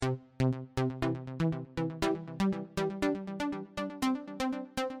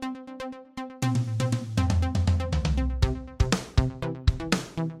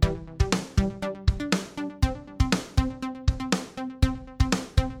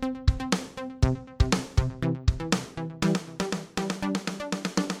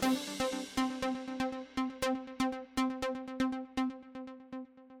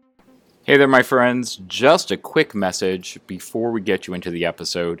Hey there, my friends. Just a quick message before we get you into the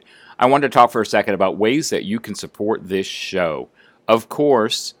episode. I wanted to talk for a second about ways that you can support this show. Of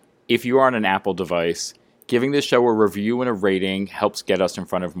course, if you are on an Apple device, giving this show a review and a rating helps get us in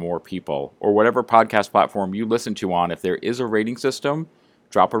front of more people. Or whatever podcast platform you listen to on, if there is a rating system,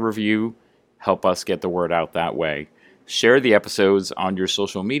 drop a review, help us get the word out that way. Share the episodes on your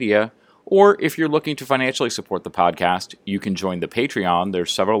social media. Or if you're looking to financially support the podcast, you can join the Patreon.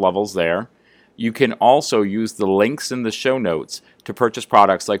 There's several levels there. You can also use the links in the show notes to purchase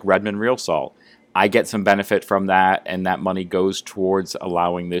products like Redmond Real Salt. I get some benefit from that, and that money goes towards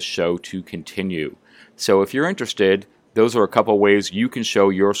allowing this show to continue. So if you're interested, those are a couple ways you can show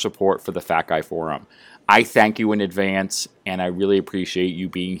your support for the Fat Guy Forum. I thank you in advance, and I really appreciate you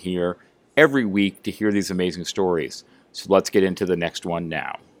being here every week to hear these amazing stories. So let's get into the next one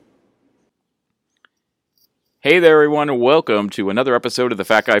now. Hey there, everyone. Welcome to another episode of the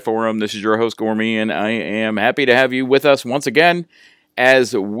Fat Guy Forum. This is your host, Gormy, and I am happy to have you with us once again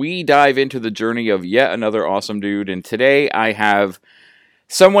as we dive into the journey of yet another awesome dude. And today I have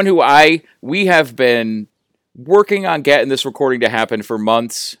someone who we have been working on getting this recording to happen for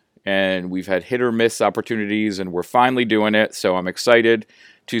months, and we've had hit or miss opportunities, and we're finally doing it. So I'm excited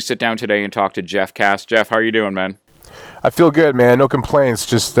to sit down today and talk to Jeff Cass. Jeff, how are you doing, man? I feel good, man. No complaints.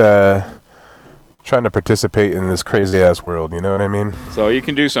 Just trying to participate in this crazy-ass world, you know what I mean? So you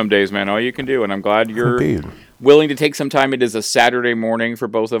can do some days, man. All you can do, and I'm glad you're Indeed. willing to take some time. It is a Saturday morning for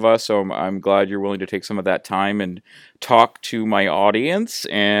both of us, so I'm glad you're willing to take some of that time and talk to my audience.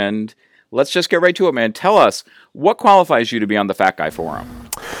 And let's just get right to it, man. Tell us, what qualifies you to be on the Fat Guy Forum?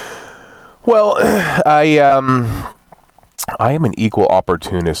 Well, I am an equal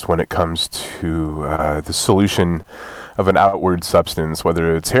opportunist when it comes to the solution of an outward substance,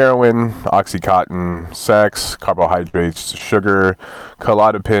 whether it's heroin, Oxycontin, sex, carbohydrates, sugar,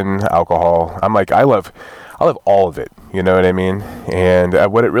 Klonopin, alcohol. I love all of it, you know what I mean? And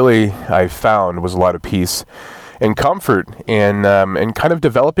what it really I found was a lot of peace and comfort and kind of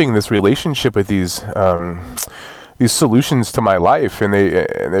developing this relationship with these solutions to my life, and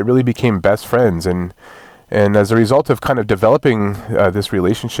they really became best friends. And as a result of kind of developing this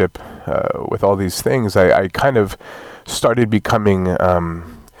relationship with all these things, I kind of started becoming,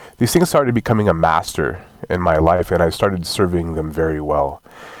 these things started becoming a master in my life, and I started serving them very well.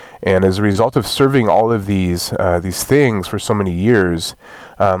 And as a result of serving all of these things for so many years,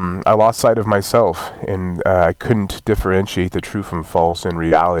 I lost sight of myself, and I couldn't differentiate the true from false in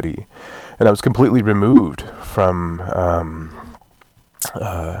reality. And I was completely removed from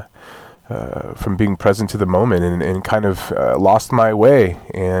being present to the moment, and kind of lost my way.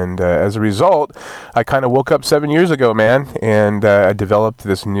 And as a result, I kind of woke up 7 years ago, man, and I developed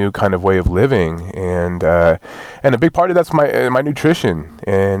this new kind of way of living. And a big part of that's my nutrition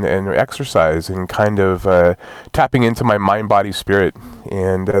and exercise, and kind of tapping into my mind, body, spirit.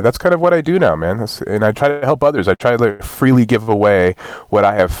 And that's kind of what I do now, man. And I try to help others. I try to freely give away what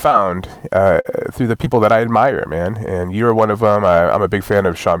I have found through the people that I admire, man. And you're one of them. I'm a big fan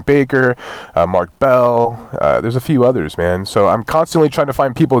of Sean Baker, Mark Bell. There's a few others, man. So I'm constantly trying to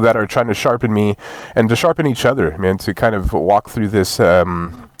find people that are trying to sharpen me and to sharpen each other, man, to kind of walk through this, this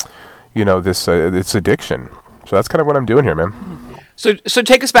addiction. So that's kind of what I'm doing here, man. So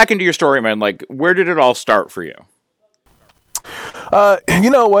take us back into your story, man. Like, where did it all start for you? You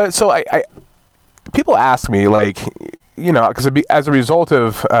know what? So I people ask me, like, you know, because as a result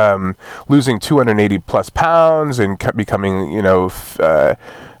of losing 280 plus pounds and becoming,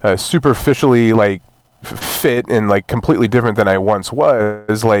 superficially like fit and like completely different than I once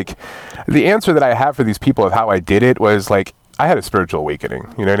was, like, the answer that I have for these people of how I did it was like, I had a spiritual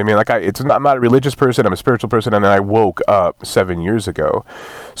awakening. You know what I mean? Like, I'm not a religious person. I'm a spiritual person, and I woke up 7 years ago.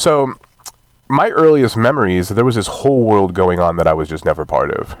 So my earliest memories, there was this whole world going on that I was just never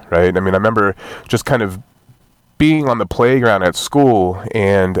part of, right? I mean, I remember just kind of being on the playground at school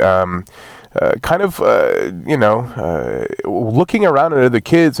and looking around at other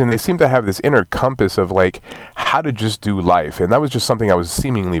kids, and they seemed to have this inner compass of like how to just do life. And that was just something I was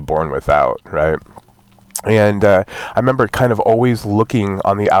seemingly born without, right? And I remember kind of always looking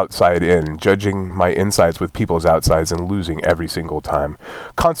on the outside in, judging my insides with people's outsides, and losing every single time.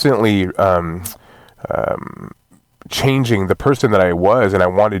 Constantly changing the person that I was and I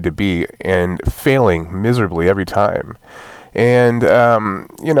wanted to be, and failing miserably every time. And,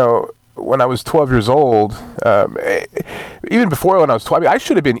 when I was 12 years old, even before when I was 12, I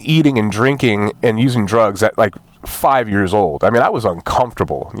should have been eating and drinking and using drugs at like 5 years old. I mean, I was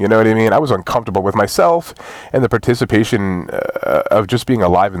uncomfortable. You know what I mean? I was uncomfortable with myself and the participation of just being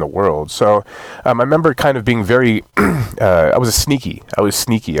alive in the world. So I remember kind of being very, I was sneaky. I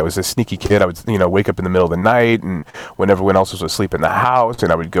was a sneaky kid. I would, wake up in the middle of the night and when everyone else was asleep in the house,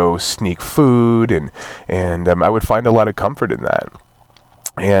 and I would go sneak food, and I would find a lot of comfort in that.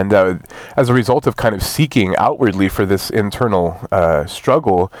 And as a result of kind of seeking outwardly for this internal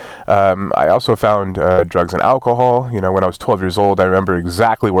struggle, I also found drugs and alcohol. When I was 12 years old, I remember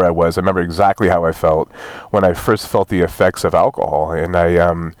exactly where I was. I remember exactly how I felt when I first felt the effects of alcohol. And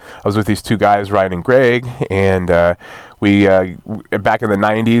I was with these two guys, Ryan and Greg, and we back in the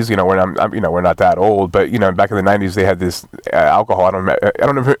 90s, we're not that old, but back in the 90s they had this alcohol. I don't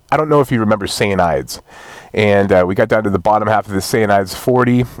know if you remember cyanides. And we got down to the bottom half of the cyanides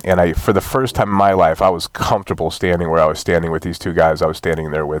 40, and for the first time in my life, I was comfortable standing where I was standing with these two guys I was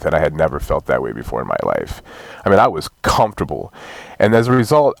standing there with, and I had never felt that way before in my life. I mean, I was comfortable. And as a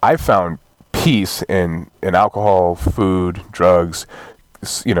result, I found peace in alcohol, food, drugs,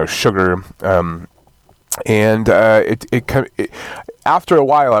 sugar, and after a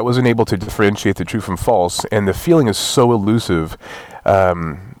while, I wasn't able to differentiate the true from false, and the feeling is so elusive.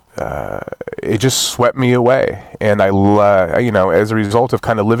 It just swept me away, and as a result of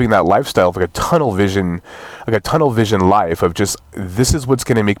kind of living that lifestyle of like a tunnel vision life of just, this is what's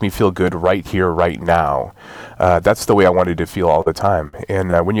going to make me feel good right here, right now. That's the way I wanted to feel all the time.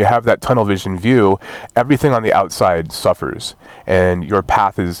 And when you have that tunnel vision view, everything on the outside suffers, and you're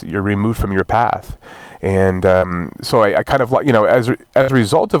removed from your path. And so I kind of, as a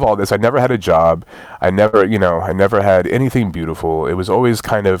result of all this, I never had a job. I never had anything beautiful. It was always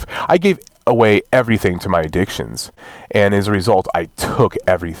I gave away everything to my addictions. And as a result, I took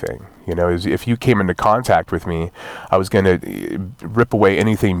everything. If you came into contact with me, I was going to rip away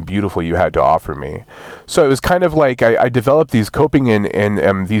anything beautiful you had to offer me. So it was kind of like I developed these coping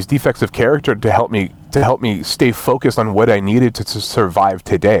and these defects of character to help me stay focused on what I needed to survive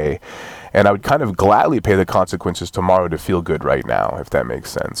today. And I would kind of gladly pay the consequences tomorrow to feel good right now, if that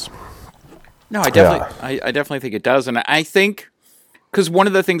makes sense. No, I definitely think it does. And I think, because one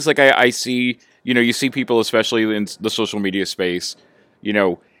of the things I see, you see people, especially in the social media space,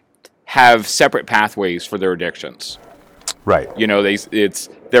 have separate pathways for their addictions. Right.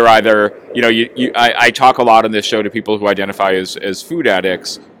 They're either, I talk a lot on this show to people who identify as food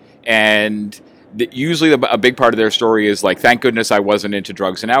addicts, and usually a big part of their story is like, thank goodness I wasn't into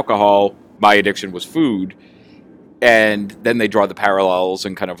drugs and alcohol. My addiction was food. And then they draw the parallels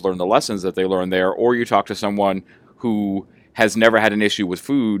and kind of learn the lessons that they learned there. Or you talk to someone who has never had an issue with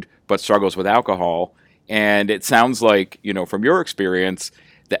food but struggles with alcohol. And it sounds like, from your experience,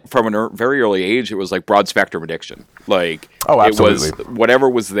 that from a very early age, it was like broad spectrum addiction. Like, oh, absolutely. It was whatever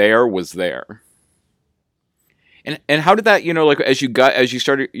was there was there. And how did that, as you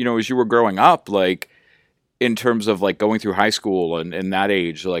started, as you were growing up, like in terms of like going through high school and that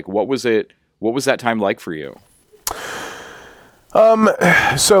age, like what was that time like for you?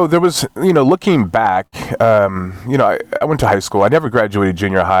 So there was, looking back, I went to high school. I never graduated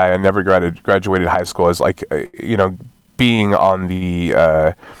junior high. I never graduated high school. As like, being on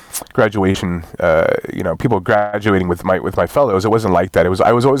the graduation, people graduating with my fellows. It wasn't like that. I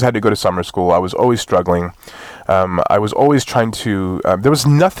was always had to go to summer school. I was always struggling. I was always trying to. There was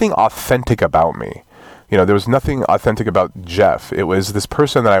nothing authentic about me. There was nothing authentic about Jeff. It was this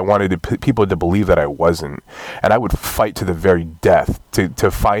person that I wanted people to believe that I wasn't. And I would fight to the very death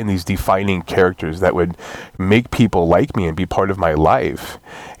to find these defining characters that would make people like me and be part of my life.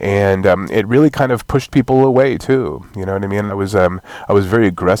 And it really kind of pushed people away too. You know what I mean? I was very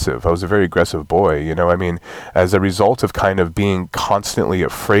aggressive. I was a very aggressive boy. As a result of kind of being constantly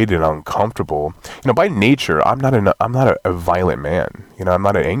afraid and uncomfortable. By nature, I'm not a violent man. I'm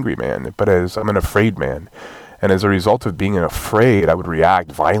not an angry man, but I'm an afraid man. And as a result of being afraid, I would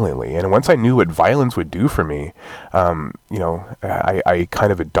react violently. And once I knew what violence would do for me, I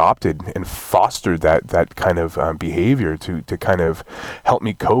kind of adopted and fostered that kind of behavior to kind of help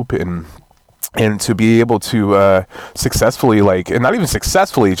me cope and to be able to successfully, and not even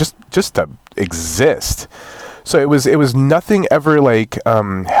successfully, just to exist. So it was nothing ever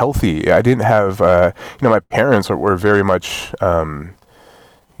healthy. I didn't have, my parents were very much,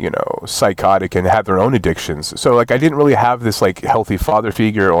 psychotic and had their own addictions. So I didn't really have this healthy father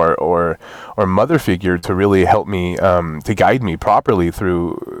figure or mother figure to really help me, to guide me properly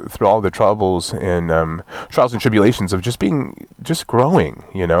through all the troubles and trials and tribulations of just growing.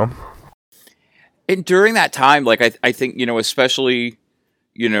 And during that time, I think, especially,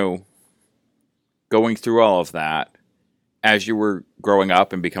 going through all of that as you were growing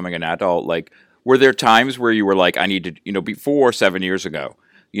up and becoming an adult, were there times where you were like, I need to, before 7 years ago,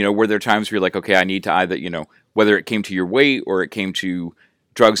 were there times where you're like, okay, I need to either, whether it came to your weight or it came to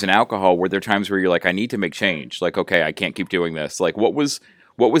drugs and alcohol, were there times where you're like, I need to make change? Like, okay, I can't keep doing this. Like, what was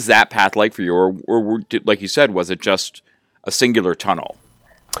that path like for you? Like you said, was it just a singular tunnel?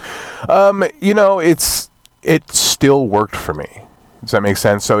 It still worked for me. Does that make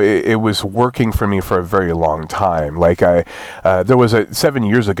sense? So it was working for me for a very long time. Like there was 7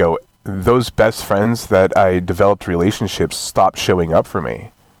 years ago, those best friends that I developed relationships stopped showing up for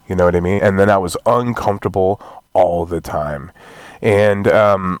me. You know what I mean? And then I was uncomfortable all the time. And,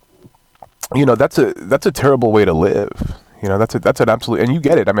 that's a terrible way to live. That's an absolute, and you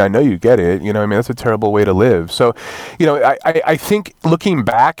get it. I mean, I know you get it. That's a terrible way to live. So, I think looking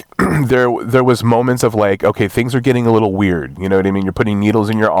back, there was moments of like, okay, things are getting a little weird. You know what I mean? You're putting needles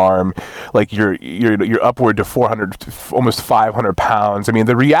in your arm, like you're upward to 400, almost 500 pounds. I mean,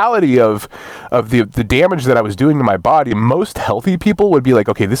 the reality of the damage that I was doing to my body, most healthy people would be like,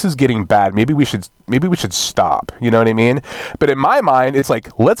 okay, this is getting bad. Maybe we should stop. You know what I mean? But in my mind, it's like,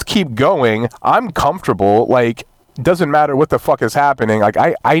 let's keep going. I'm comfortable. Like, doesn't matter what the fuck is happening. Like,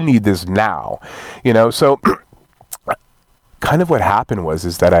 I need this now, so kind of what happened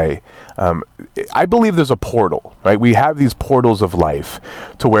is that I believe there's a portal, right? We have these portals of life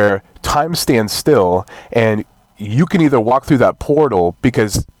to where time stands still and you can either walk through that portal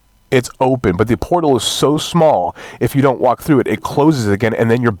because it's open, but the portal is so small, if you don't walk through it, it closes again,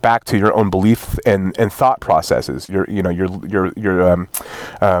 and then you're back to your own belief and thought processes. You're kind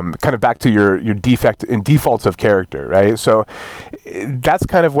of back to your defaults of character, right? So that's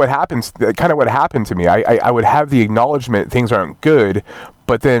kind of what happens. Kind of what happened to me. I would have the acknowledgement things aren't good,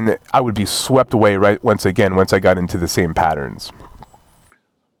 but then I would be swept away once I got into the same patterns.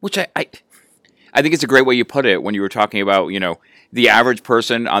 Which I think it's a great way you put it when you were talking about, the average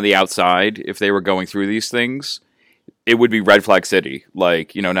person on the outside, if they were going through these things, it would be red flag city.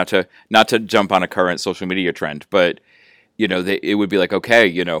 Like, not to jump on a current social media trend, but, it would be like,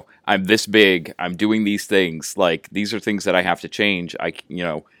 okay, I'm this big, I'm doing these things. Like, these are things that I have to change.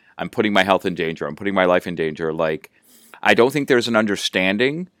 I'm putting my health in danger. I'm putting my life in danger. Like, I don't think there's an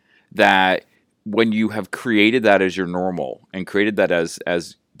understanding that when you have created that as your normal and created that as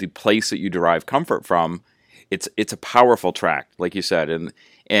the place that you derive comfort from, it's a powerful track, like you said, and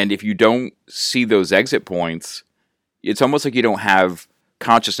if you don't see those exit points, it's almost like you don't have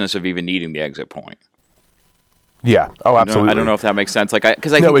consciousness of even needing the exit point. Yeah. Oh, absolutely. I don't know if that makes sense. Like,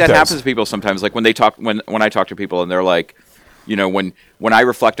 because I think that happens to people sometimes. Like when I talk to people and they're like, when I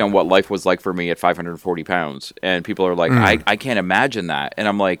reflect on what life was like for me at 540 pounds, and people are like, I can't imagine that, and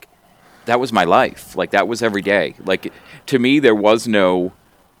I'm like, that was my life. Like, that was every day. Like, to me, there was no,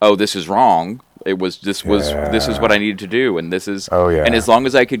 oh, this is wrong. It was this is what I needed to do, and this is and as long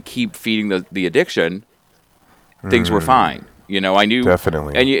as I could keep feeding the addiction, things were fine. I knew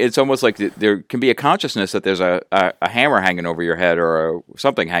definitely, and it's almost like there can be a consciousness that there's a hammer hanging over your head or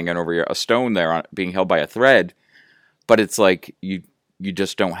something hanging over a stone there being held by a thread, but it's like you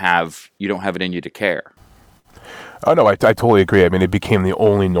just don't have it in you to care. Oh no, I totally agree. I mean, it became the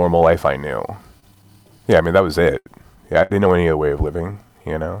only normal life I knew. Yeah, I mean that was it. Yeah, I didn't know any other way of living.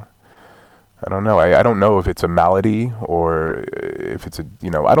 I don't know. I don't know if it's a malady or if it's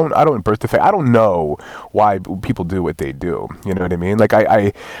I don't birth defect. I don't know why people do what they do. You know what I mean? Like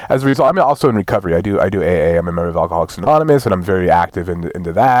I as a result, I'm also in recovery. I do AA. I'm a member of Alcoholics Anonymous, and I'm very active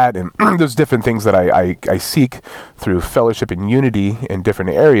into that. And there's different things that I seek through fellowship and unity in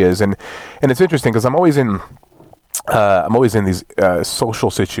different areas. And it's interesting because I'm always in these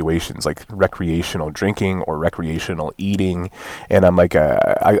social situations like recreational drinking or recreational eating, and I'm like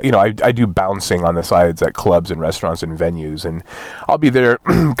I do bouncing on the sides at clubs and restaurants and venues, and I'll be there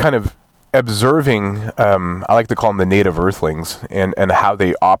kind of observing I like to call them the native earthlings and how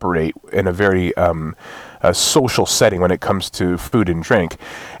they operate in a very a social setting when it comes to food and drink,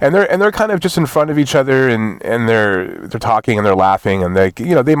 and they're kind of just in front of each other and they're talking and they're laughing, and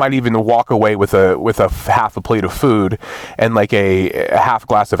they might even walk away with a half a plate of food and like a half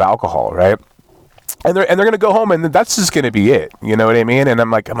glass of alcohol, right? And they're gonna go home and that's just gonna be it. You know what I mean? And I'm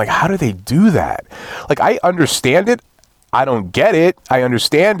like, how do they do that? Like, I understand it. I don't get it. I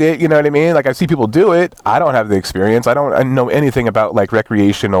understand it. You know what I mean? Like, I see people do it. I don't have the experience. I don't know anything about like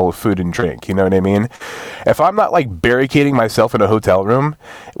recreational food and drink. You know what I mean? If I'm not like barricading myself in a hotel room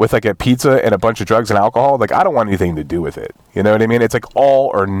with like a pizza and a bunch of drugs and alcohol, like I don't want anything to do with it. You know what I mean? It's like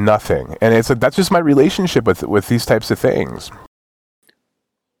all or nothing. And it's like, that's just my relationship with these types of things.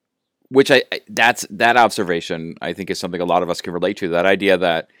 Which that observation I think is something a lot of us can relate to. That idea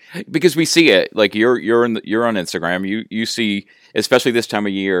that, because we see it, like you're on Instagram, you see, especially this time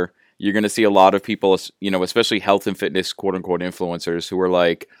of year, You're going to see a lot of people, especially health and fitness, quote unquote, influencers who are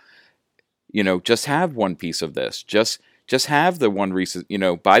like, just have one piece of this. Just have the one Reese's,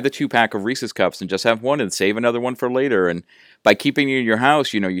 buy the 2-pack of Reese's cups and just have one and save another one for later. And by keeping it in your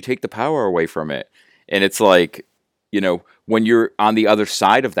house, you take the power away from it. And it's like, when you're on the other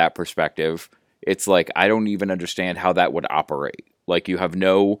side of that perspective, it's like, I don't even understand how that would operate. Like, you have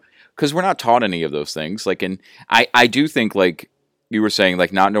because we're not taught any of those things. Like, and I do think, like you were saying,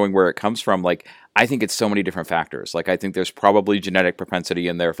 like, not knowing where it comes from, like, I think it's so many different factors. Like, I think there's probably genetic propensity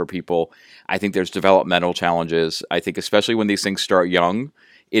in there for people. I think there's developmental challenges. I think especially when these things start young,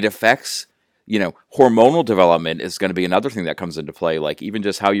 it affects, hormonal development is going to be another thing that comes into play. Like, even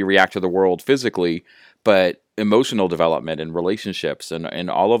just how you react to the world physically, but emotional development and relationships and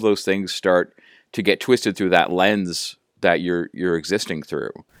all of those things start to get twisted through that lens that you're existing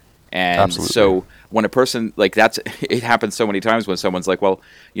through. And Absolutely. so when a person, like, it happens so many times when someone's like, well,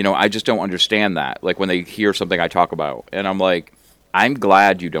 I just don't understand that. Like, when they hear something I talk about, and I'm like, I'm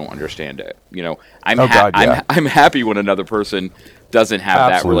glad you don't understand it. I'm happy when another person doesn't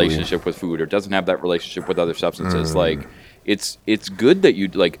have that relationship with food or doesn't have that relationship with other substances. Like, it's good that you,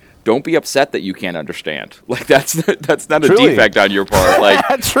 like, don't be upset that you can't understand. Like, that's not a defect on your part. Like,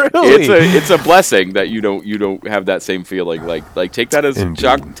 it's a blessing that you don't have that same feeling. Like take that as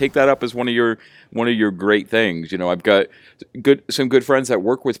take that up as one of your great things. I've got some good friends that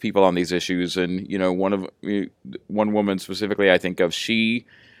work with people on these issues, and one woman specifically I think of, she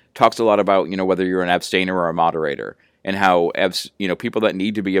talks a lot about whether you're an abstainer or a moderator, and how people that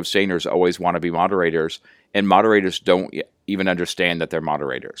need to be abstainers always want to be moderators, and moderators don't even understand that they're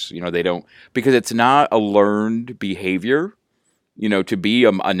moderators. They don't, because it's not a learned behavior, to be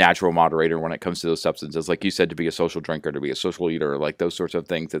a natural moderator when it comes to those substances. Like you said, to be a social drinker, to be a social eater, like those sorts of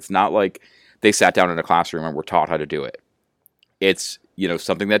things. It's not like they sat down in a classroom and were taught how to do it. It's,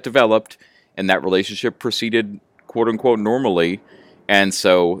 something that developed, and that relationship proceeded, quote unquote, normally. And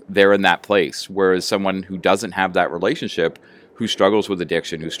so they're in that place. Whereas someone who doesn't have that relationship, who struggles with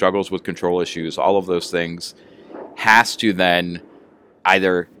addiction, who struggles with control issues, all of those things, has to then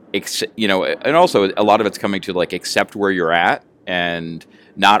either, and also a lot of it's coming to, like, accept where you're at and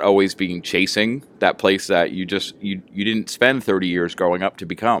not always being chasing that place that you didn't spend 30 years growing up to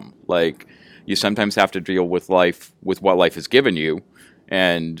become. Like, you sometimes have to deal with life, with what life has given you,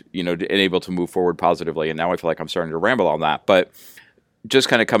 and, and able to move forward positively. And now I feel like I'm starting to ramble on that, but just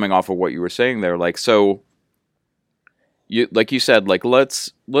kind of coming off of what you were saying there, like, so like you said, like,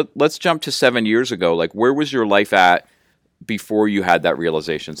 let's jump to 7 years ago. Like, where was your life at before you had that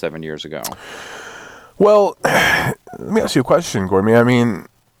realization 7 years ago? Well, let me ask you a question, Gormy. I mean,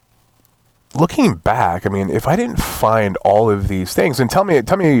 looking back, I mean, if I didn't find all of these things, and tell me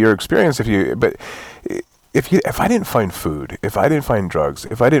your experience if I didn't find food, if I didn't find drugs,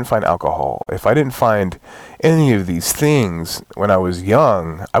 if I didn't find alcohol, if I didn't find any of these things when I was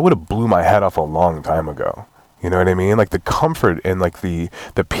young, I would have blew my head off a long time ago. You know what I mean? Like, the comfort and, like, the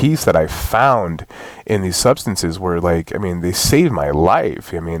peace that I found in these substances were, like, I mean, they saved my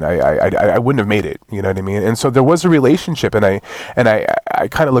life. I mean, I wouldn't have made it. You know what I mean? And so there was a relationship, and I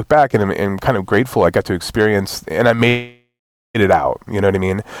kind of look back and I'm kind of grateful I got to experience, and I made it out. You know what I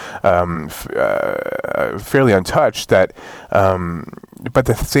mean? Fairly untouched. But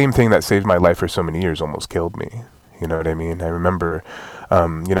the same thing that saved my life for so many years almost killed me. You know what I mean? I remember,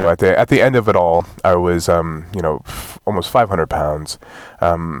 at the end of it all, I was, almost 500 pounds.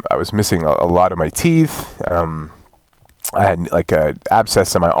 I was missing a lot of my teeth. I had, like, a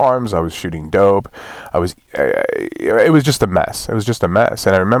abscess in my arms. I was shooting dope. It was just a mess. It was just a mess.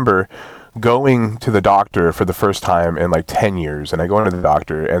 And I remember going to the doctor for the first time in, like, 10 years. And I go into the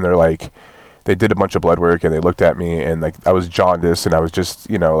doctor, and they're like, they did a bunch of blood work, and they looked at me, and, like, I was jaundiced, and I was just,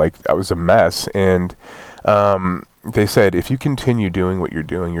 I was a mess. And they said, if you continue doing what you're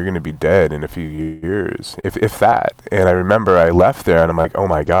doing, you're going to be dead in a few years, if that. And I remember I left there, and I'm like, oh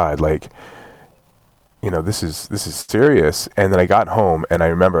my God, like, this is serious. And then I got home, and I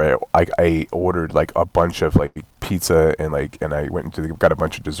remember I ordered, like, a bunch of, like, pizza, and I went got a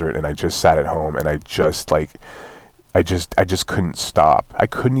bunch of dessert, and I just sat at home, and I just couldn't stop. I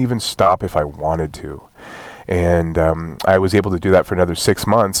couldn't even stop if I wanted to. And I was able to do that for another 6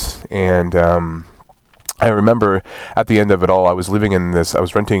 months. And I remember at the end of it all, I was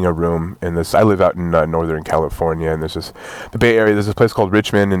renting a room in this. I live out in Northern California, and there's the Bay Area. There's this place called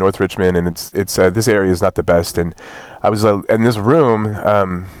Richmond, in North Richmond, and it's this area is not the best. And I was in this room.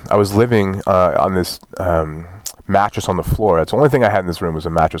 I was living on this mattress on the floor. That's the only thing I had in this room was a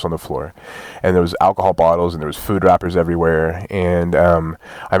mattress on the floor, and there was alcohol bottles, and there was food wrappers everywhere. And I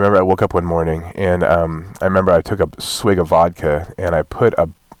remember I woke up one morning, and I remember I took a swig of vodka, and I put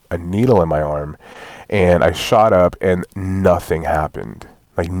a needle in my arm, and I shot up, and nothing happened.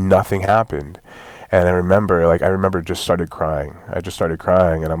 Like nothing happened. And I remember just started crying. I just started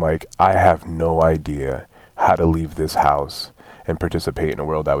crying, and I'm like, I have no idea how to leave this house and participate in a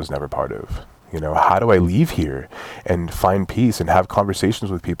world I was never part of. How do I leave here and find peace and have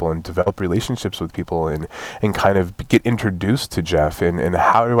conversations with people and develop relationships with people and kind of get introduced to Jeff, and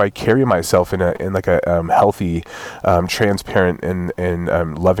how do I carry myself in like a healthy, transparent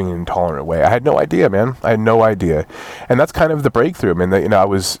and loving and tolerant way? I had no idea, man. I had no idea. And that's kind of the breakthrough. I mean, I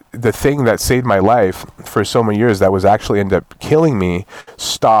was the thing that saved my life for so many years that was actually ended up killing me,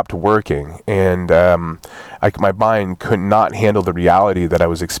 stopped working. And my mind could not handle the reality that I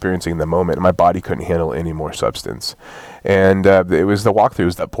was experiencing in the moment. My body couldn't handle any more substance. And it was the walkthrough, it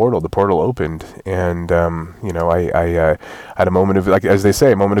was that portal. The portal opened, and I had a moment of, like as they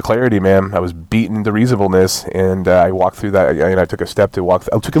say, a moment of clarity, man. I was beaten to reasonableness, and I walked through that, and I took a step to walk.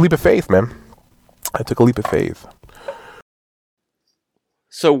 I took a leap of faith, man. I took a leap of faith.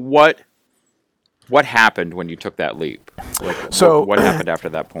 So what happened when you took that leap? What happened after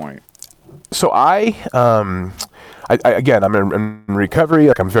that point? So again, I'm in recovery.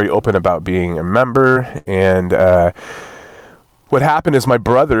 Like, I'm very open about being a member. And what happened is my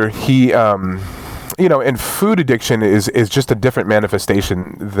brother, he, and food addiction is just a different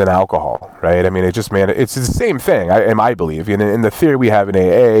manifestation than alcohol, right? I mean, it's the same thing, I believe. In the theory we have in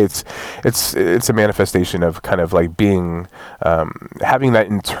AA, it's a manifestation of kind of like being, having that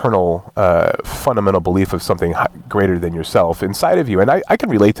internal fundamental belief of something greater than yourself inside of you. And I can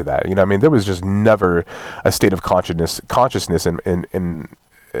relate to that. There was just never a state of consciousness in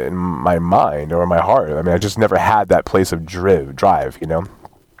my mind or my heart. I mean, I just never had that place of drive.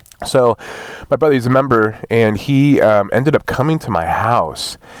 So my brother, he's a member, and he ended up coming to my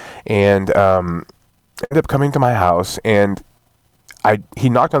house, and he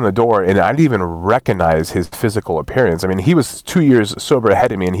knocked on the door, and I didn't even recognize his physical appearance. I mean, he was 2 years sober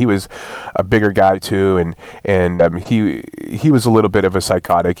ahead of me, and he was a bigger guy too, and he was a little bit of a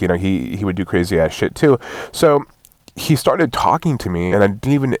psychotic. He would do crazy ass shit too. So he started talking to me, and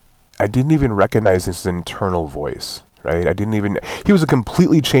I didn't even recognize his internal voice. Right? He was a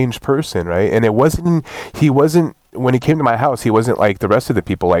completely changed person, right? And he wasn't, when he came to my house, he wasn't like the rest of the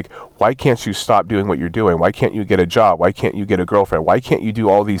people, like, why can't you stop doing what you're doing? Why can't you get a job? Why can't you get a girlfriend? Why can't you do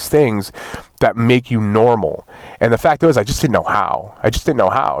all these things that make you normal? And the fact is, I just didn't know how.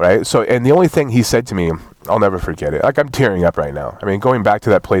 Right? So, and the only thing he said to me, I'll never forget it. Like, I'm tearing up right now. I mean, going back to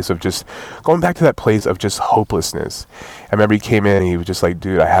that place of just hopelessness. I remember he came in and he was just like,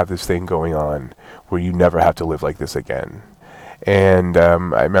 dude, I have this thing going on where you never have to live like this again. And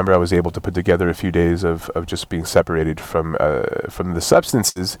I remember I was able to put together a few days of just being separated from the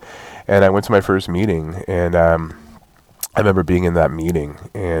substances. And I went to my first meeting, and I remember being in that meeting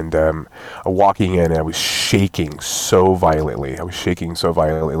and walking in, and I was shaking so violently. And I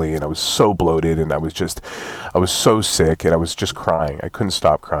was so bloated, and I was so sick, and I was just crying. I couldn't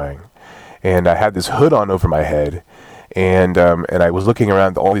stop crying. And I had this hood on over my head. And I was looking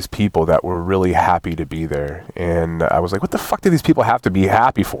around at all these people that were really happy to be there, and I was like, "What the fuck do these people have to be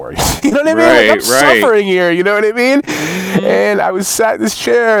happy for?" You know what I mean? Like, I'm suffering here. You know what I mean? And I was sat in this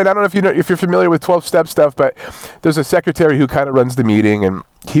chair, and I don't know if you're familiar with 12-step stuff, but there's a secretary who kind of runs the meeting, and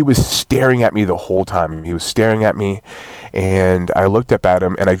he was staring at me the whole time. He was staring at me, and I looked up at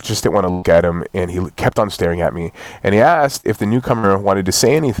him, and I just didn't want to look at him, and he kept on staring at me. And he asked if the newcomer wanted to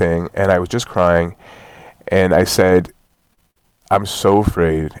say anything, and I was just crying, and I said, I'm so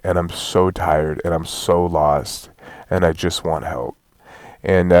afraid, and I'm so tired, and I'm so lost, and I just want help.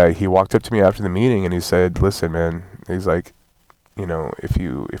 And he walked up to me after the meeting, and he said, listen, man, he's like, if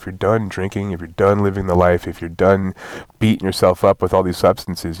you're done drinking, if you're done living the life, if you're done beating yourself up with all these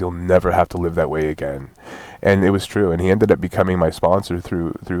substances, you'll never have to live that way again. And it was true. And he ended up becoming my sponsor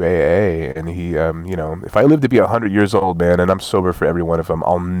through AA. And he, if I live to be 100 years old, man, and I'm sober for every one of them,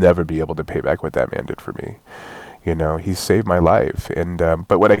 I'll never be able to pay back what that man did for me. He saved my life. And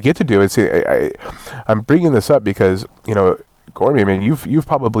but what I get to do is, I'm bringing this up because, Gormy, I mean, you've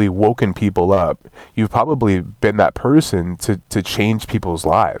probably woken people up. You've probably been that person to change people's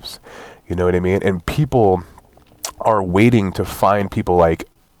lives. You know what I mean? And people are waiting to find people like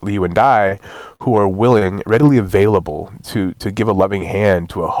you and I who are willing, readily available to give a loving hand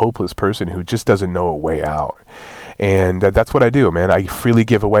to a hopeless person who just doesn't know a way out. And that's what I do, man. I freely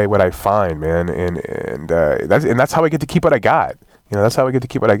give away what I find, man. And that's how I get to keep what I got. That's how I get to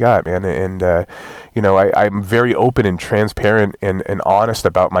keep what I got, man. And, I'm very open and transparent and honest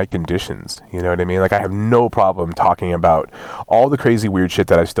about my conditions. You know what I mean? Like, I have no problem talking about all the crazy weird shit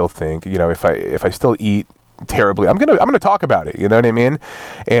that I still think. If I still eat terribly. I'm gonna talk about it. You know what I mean?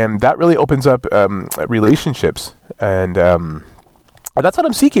 And that really opens up relationships, and that's what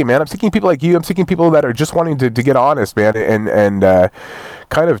I'm seeking, man. I'm seeking people like you. I'm seeking people that are just wanting to get honest, man, and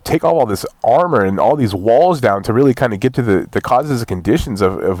kind of take all this armor and all these walls down to really kind of get to the causes and conditions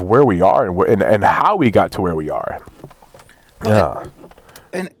of where we are and how we got to where we are. Yeah.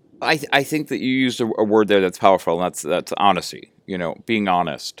 And I think that you used a word there that's powerful, and that's honesty. Being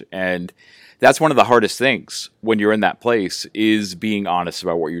honest, and that's one of the hardest things when you're in that place is being honest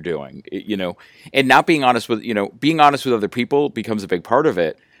about what you're doing. And not being honest with being honest with other people becomes a big part of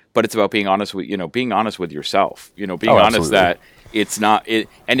it. But it's about being honest with being honest with yourself. Being honest that it's not it,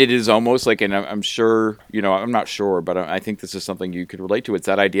 and it is almost like, and I'm sure I'm not sure, but I think this is something you could relate to. It's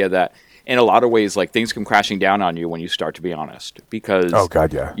that idea that in a lot of ways, like, things come crashing down on you when you start to be honest, because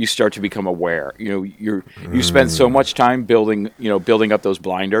you start to become aware. You spend so much time building up those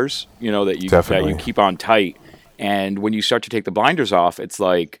blinders, that you keep on tight, and when you start to take the blinders off, it's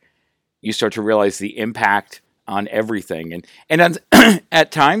like you start to realize the impact on everything, and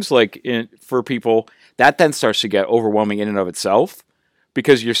at times, like, for people, that then starts to get overwhelming in and of itself,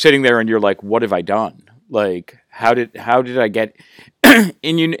 because you're sitting there and you're like, what have I done? Like, how did I get?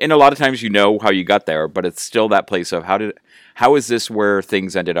 And a lot of times how you got there, but it's still that place of how is this where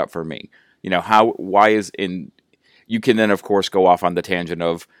things ended up for me? You can then, of course, go off on the tangent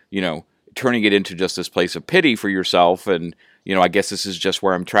of turning it into just this place of pity for yourself, and I guess this is just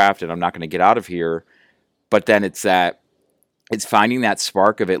where I'm trapped and I'm not going to get out of here. But then it's finding that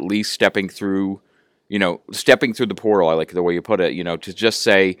spark of at least stepping through the portal. I like the way you put it. To just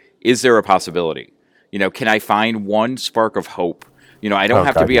say, is there a possibility? Can I find one spark of hope? I don't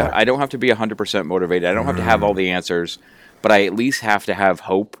have to be 100% motivated. I don't have to have all the answers, but I at least have to have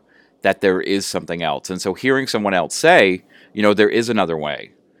hope that there is something else. And so hearing someone else say, there is another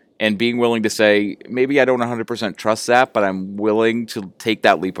way, and being willing to say, maybe I don't 100% trust that, but I'm willing to take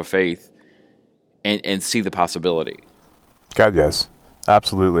that leap of faith and see the possibility. God, yes.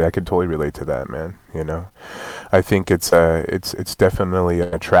 Absolutely. I can totally relate to that, man. I think it's definitely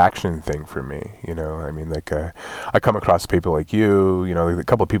an attraction thing for me. I mean, like, I come across people like you, like a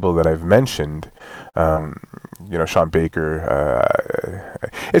couple of people that I've mentioned, Sean Baker.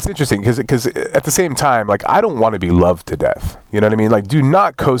 It's interesting because at the same time, like, I don't want to be loved to death. You know what I mean? Like, do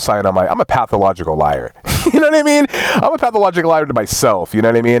not co-sign on I'm a pathological liar. You know what I mean? I'm a pathological liar to myself. You know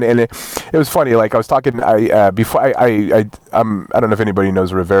what I mean? And it was funny. Like, I was talking, before I don't know if anybody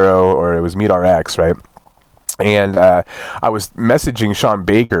knows Rivero, or it was MeetRx, right? And I was messaging Sean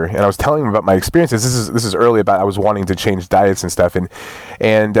Baker, and I was telling him about my experiences. This is early about I was wanting to change diets and stuff, and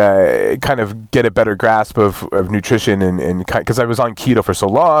kind of get a better grasp of nutrition, and because I was on keto for so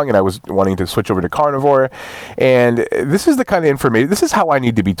long, and I was wanting to switch over to carnivore. And this is the kind of information. This is how I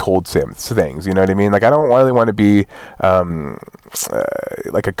need to be told things. You know what I mean? Like, I don't really want to be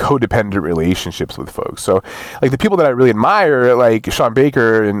like a codependent relationships with folks. So, like, the people that I really admire, like Sean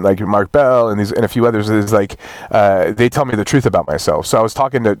Baker and like Mark Bell and a few others, is like, they tell me the truth about myself. So I was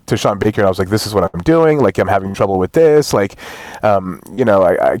talking to Sean Baker, and I was like, this is what I'm doing. Like, I'm having trouble with this. Like, can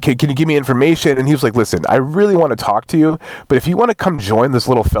you give me information? And he was like, listen, I really want to talk to you, but if you want to come join this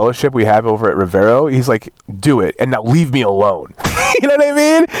little fellowship we have over at Rivero, he's like, do it, and now leave me alone. You know what I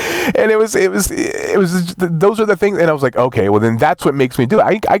mean? And it was those are the things. And I was like, okay, well, then that's what makes me do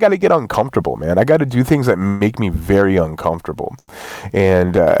it. I got to get uncomfortable, man. I got to do things that make me very uncomfortable.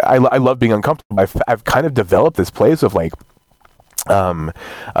 And I love being uncomfortable. I've kind of developed this place of like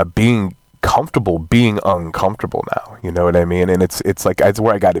being comfortable being uncomfortable now. You know what I mean? And it's like, it's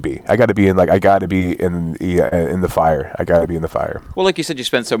where I got to be. I got to be in the fire. I got to be in the fire. Well, like you said, you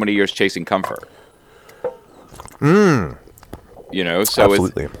spent so many years chasing comfort.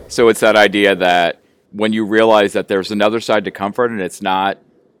 Absolutely. It's that idea that when you realize that there's another side to comfort, and it's not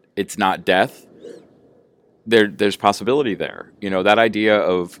death, there's possibility there. That idea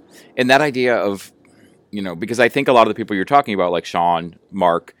of, because I think a lot of the people you're talking about, like Sean,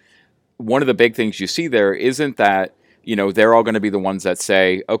 Mark, one of the big things you see there isn't that, they're all going to be the ones that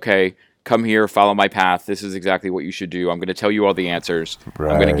say, okay, come here, follow my path. This is exactly what you should do. I'm going to tell you all the answers.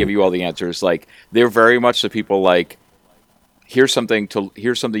 Right. I'm going to give you all the answers. Like, they're very much the people like, here's something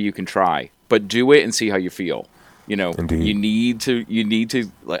you can try, but do it and see how you feel. Indeed. You need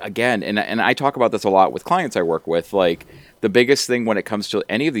to, like, again, and I talk about this a lot with clients I work with. Like, the biggest thing when it comes to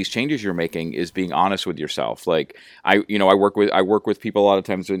any of these changes you're making is being honest with yourself. Like, I work with people a lot of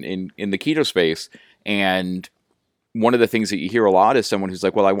times in the keto space, and one of the things that you hear a lot is someone who's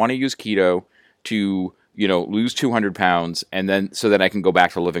like, well, I want to use keto to, lose 200 pounds, and then so that I can go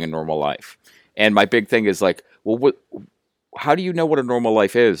back to living a normal life. And my big thing is like, well, how do you know what a normal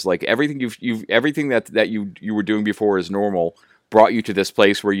life is? Like everything everything that you were doing before is normal brought you to this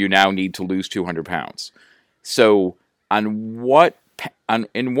place where you now need to lose 200 pounds. So in what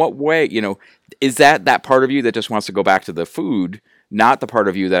way, is that part of you that just wants to go back to the food, not the part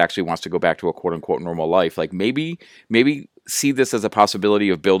of you that actually wants to go back to a quote unquote normal life? Like maybe see this as a possibility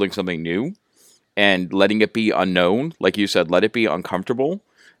of building something new and letting it be unknown. Like you said, let it be uncomfortable.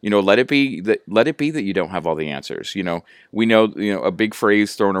 Let it be that you don't have all the answers. We know, a big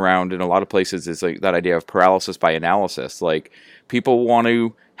phrase thrown around in a lot of places is like that idea of paralysis by analysis. Like people want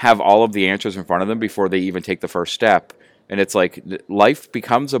to have all of the answers in front of them before they even take the first step. And it's like life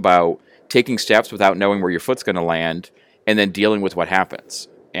becomes about taking steps without knowing where your foot's going to land and then dealing with what happens.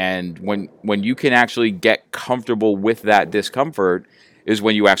 And when you can actually get comfortable with that discomfort is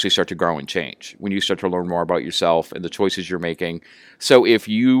when you actually start to grow and change, when you start to learn more about yourself and the choices you're making. So if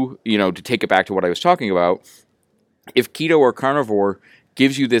to take it back to what I was talking about, if keto or carnivore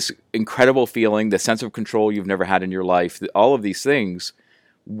gives you this incredible feeling, the sense of control you've never had in your life, all of these things,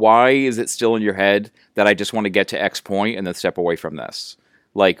 why is it still in your head that I just want to get to X point and then step away from this?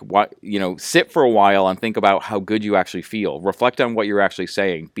 Like, what, sit for a while and think about how good you actually feel. Reflect on what you're actually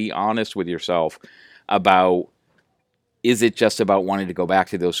saying. Be honest with yourself about, is it just about wanting to go back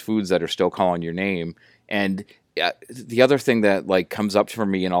to those foods that are still calling your name? And the other thing that like comes up for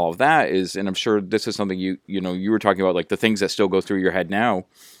me in all of that is, and I'm sure this is something you were talking about, like the things that still go through your head now.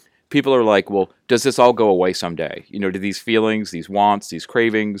 People are like, well, does this all go away someday? Do these feelings, these wants, these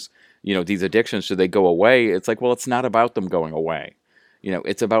cravings, these addictions, do they go away? It's like, well, it's not about them going away.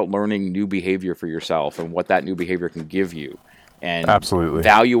 It's about learning new behavior for yourself and what that new behavior can give you. And Absolutely.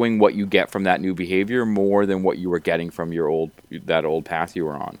 valuing what you get from that new behavior more than what you were getting from that old path you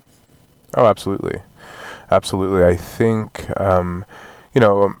were on. Oh, absolutely. Absolutely. I think, I'm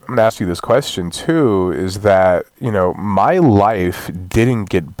going to ask you this question too, is that, my life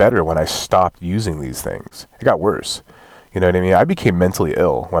didn't get better when I stopped using these things. It got worse. You know what I mean? I became mentally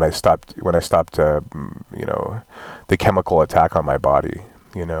ill when I stopped, the chemical attack on my body,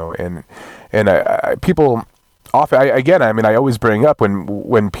 and people often, I always bring up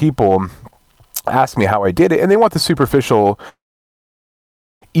when people ask me how I did it and they want the superficial,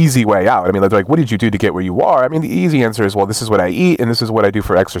 easy way out. I mean, they're like, what did you do to get where you are? I mean, the easy answer is, well, this is what I eat and this is what I do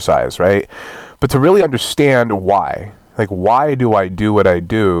for exercise, right? But to really understand why, like, why do I do what I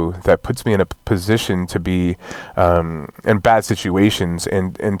do that puts me in a position to be in bad situations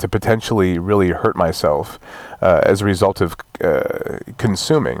and to potentially really hurt myself as a result of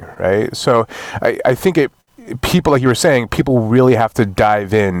consuming, right? So I think people, like you were saying, people really have to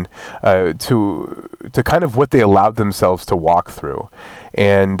dive in to kind of what they allowed themselves to walk through,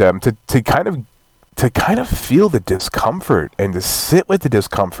 and to kind of feel the discomfort and to sit with the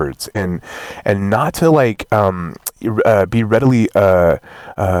discomforts and not to be readily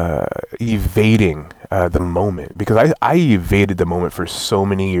evading the moment, because I evaded the moment for so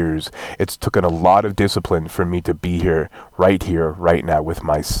many years. It's taken a lot of discipline for me to be here right now with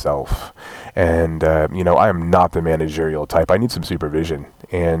myself. And I am not the managerial type. I need some supervision.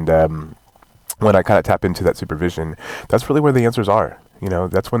 And when I kind of tap into that supervision, that's really where the answers are.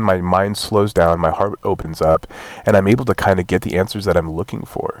 That's when my mind slows down, my heart opens up, and I'm able to kind of get the answers that I'm looking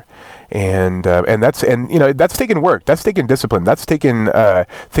for. And that's taking work, that's taking discipline, that's taking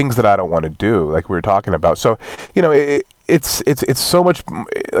things that I don't want to do, like we were talking about. So, it's so much,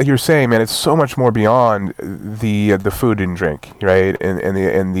 like you're saying, man. It's so much more beyond the food and drink, right?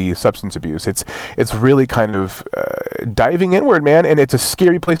 And the substance abuse. It's really kind of diving inward, man. And it's a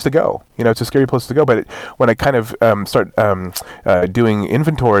scary place to go. It's a scary place to go. But when I kind of start doing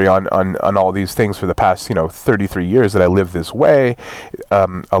inventory on all these things for the past 33 years that I lived this way,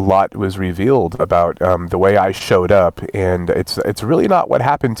 a lot was revealed about the way I showed up, and it's really not what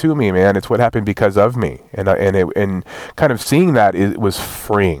happened to me, man. It's what happened because of me, and kind of seeing that, it was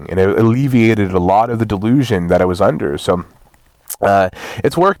freeing, and it alleviated a lot of the delusion that I was under. So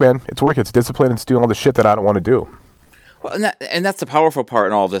it's work, man. It's work. It's discipline. It's doing all the shit that I don't want to do. Well, and that's the powerful part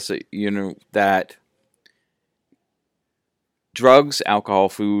in all of this, that drugs, alcohol,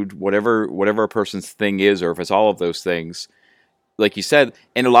 food, whatever a person's thing is, or if it's all of those things, like you said,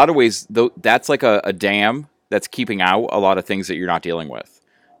 in a lot of ways, that's like a dam that's keeping out a lot of things that you're not dealing with.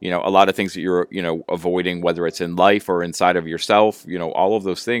 A lot of things that you're, avoiding, whether it's in life or inside of yourself, all of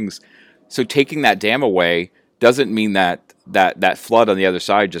those things. So taking that dam away doesn't mean that flood on the other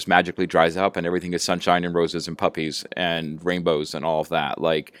side just magically dries up and everything is sunshine and roses and puppies and rainbows and all of that.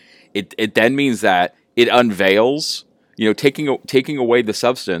 Like it then means that it unveils, taking away the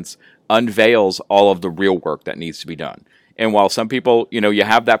substance unveils all of the real work that needs to be done. And while some people, you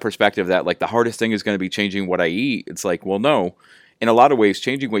have that perspective that like the hardest thing is going to be changing what I eat, it's like, well, no. In a lot of ways,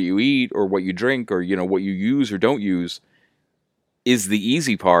 changing what you eat or what you drink or, what you use or don't use is the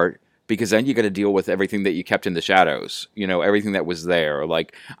easy part, because then you got to deal with everything that you kept in the shadows, everything that was there.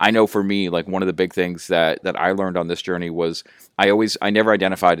 Like, I know for me, like one of the big things that I learned on this journey was I never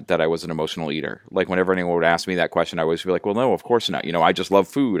identified that I was an emotional eater. Like whenever anyone would ask me that question, I always be like, well, no, of course not. I just love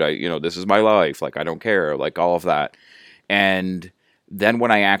food. This is my life. Like, I don't care, like all of that. And then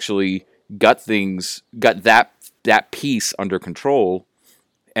when I actually got that piece under control,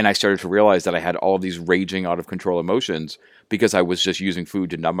 and I started to realize that I had all of these raging out of control emotions because I was just using food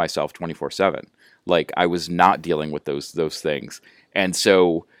to numb myself 24/7. Like, I was not dealing with those things. And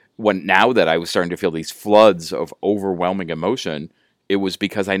so now that I was starting to feel these floods of overwhelming emotion, it was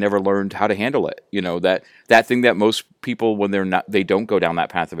because I never learned how to handle it. That thing that most people, when they don't go down that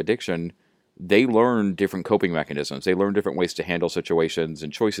path of addiction, they learn different coping mechanisms. They learn different ways to handle situations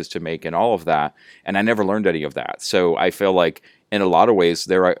and choices to make and all of that. And I never learned any of that. So I feel like in a lot of ways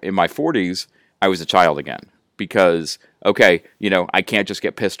in my 40s, I was a child again, because, okay, I can't just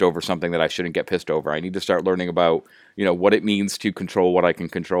get pissed over something that I shouldn't get pissed over. I need to start learning about, what it means to control what I can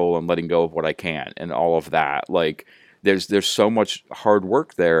control and letting go of what I can't and all of that. Like, there's so much hard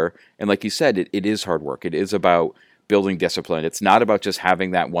work there. And like you said, it is hard work. It is about building discipline. It's not about just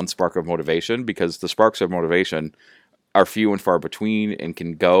having that one spark of motivation, because the sparks of motivation are few and far between and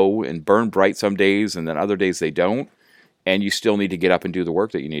can go and burn bright some days, and then other days they don't. And you still need to get up and do the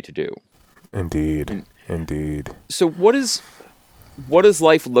work that you need to do. Indeed. Indeed. So what does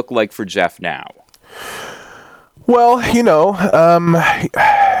life look like for Jeff now? Well,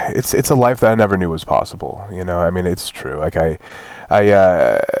 it's a life that I never knew was possible. I mean, it's true. Like I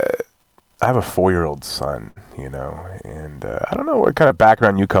have a 4-year-old son, and I don't know what kind of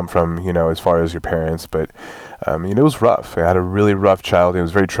background you come from, as far as your parents, but, it was rough. I had a really rough childhood. It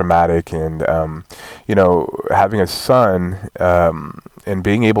was very traumatic, and, having a son, and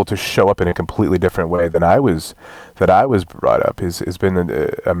being able to show up in a completely different way than I was brought up has been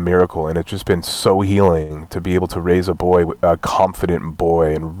a miracle, and it's just been so healing to be able to raise a confident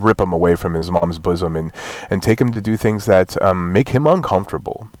boy, and rip him away from his mom's bosom, and take him to do things that make him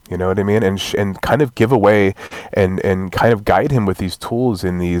uncomfortable. You know what I mean? And kind of give away and kind of guide him with these tools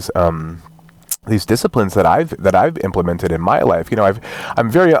and these disciplines that I've implemented in my life.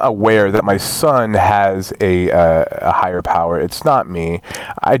 I'm very aware that my son has a higher power. It's not me.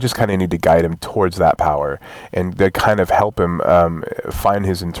 I just kind of need to guide him towards that power, and to kind of help him find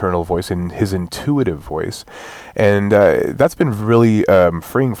his internal voice and his intuitive voice. And that's been really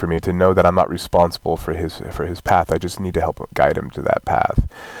freeing for me to know that I'm not responsible for his path. I just need to help guide him to that path.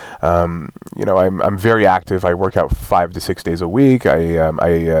 I'm very active. I work out 5 to 6 days a week. I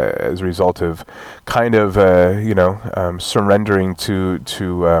as a result of kind of surrendering to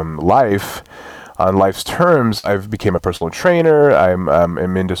life on life's terms, I've became a personal trainer.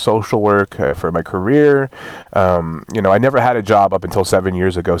 I'm into social work for my career. I never had a job up until 7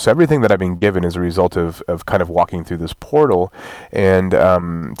 years ago. So everything that I've been given is a result of kind of walking through this portal and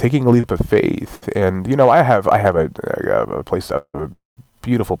taking a leap of faith. And I have a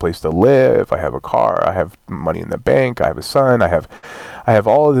beautiful place to live. I have a car. I have money in the bank. I have a son. I have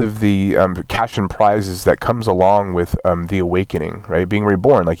all of the cash and prizes that comes along with the awakening, right? Being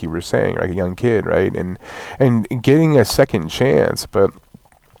reborn, like you were saying, like a young kid, right? And getting a second chance. But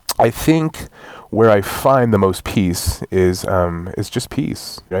I think where I find the most peace is just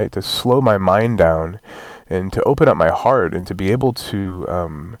peace, right? To slow my mind down and to open up my heart and to be able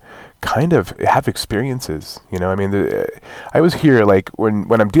to kind of have experiences. I always hear, like, when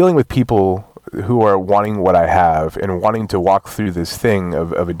I'm dealing with people who are wanting what I have and wanting to walk through this thing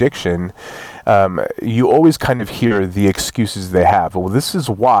of addiction, you always kind of hear the excuses they have. Well, this is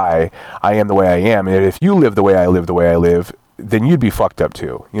why I am the way I am, and if you live the way I live, then you'd be fucked up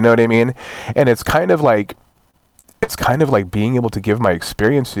too. You know what I mean? And it's kind of like being able to give my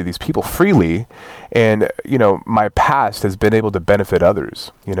experience to these people freely, and my past has been able to benefit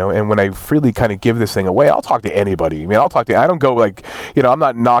others, and when I freely kind of give this thing away, I'll talk to anybody. I don't go like, I'm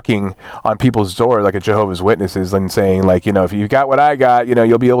not knocking on people's door like a Jehovah's Witnesses and saying, like, if you got what I got,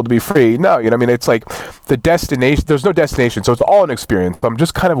 you'll be able to be free. No, it's like the destination, there's no destination, so it's all an experience. I'm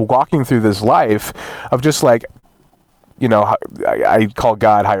just kind of walking through this life of just like, I call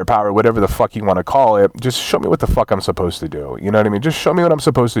God, higher power, whatever the fuck you want to call it. Just show me what the fuck I'm supposed to do. You know what I mean? Just show me what I'm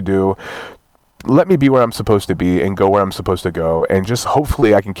supposed to do. Let me be where I'm supposed to be and go where I'm supposed to go. And just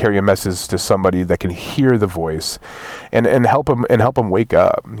hopefully I can carry a message to somebody that can hear the voice and help them wake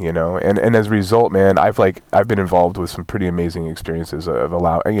up, And as a result, man, I've been involved with some pretty amazing experiences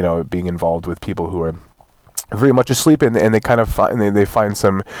of being involved with people who are very much asleep, and they kind of find, they find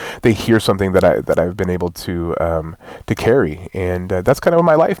some, they hear something that I've been able to carry, and that's kind of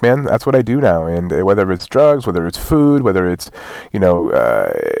my life, man. That's what I do now, and whether it's drugs, whether it's food, whether it's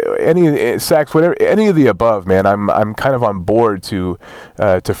any sex, whatever, any of the above, man, I'm kind of on board to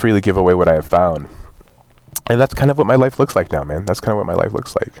freely give away what I have found. And that's kind of what my life looks like now, man. That's kind of what my life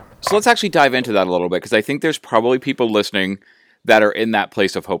looks like. So let's actually dive into that a little bit, because I think there's probably people listening that are in that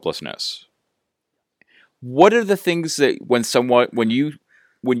place of hopelessness. What are the things that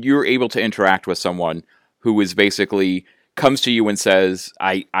when you're able to interact with someone who is basically comes to you and says,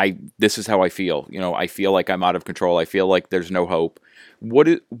 I this is how I feel. I feel like I'm out of control. I feel like there's no hope. What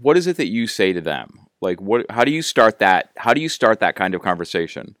is it that you say to them? Like, how do you start that? How do you start that kind of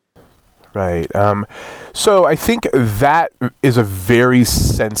conversation? Right. So I think that is a very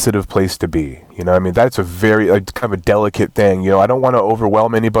sensitive place to be. I mean, that's a very kind of a delicate thing. I don't want to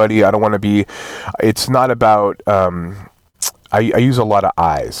overwhelm anybody. I don't want to be. It's not about. I use a lot of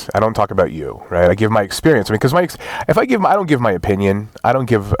I's. I don't talk about you, right? I give my experience. I mean, because I don't give my opinion. I don't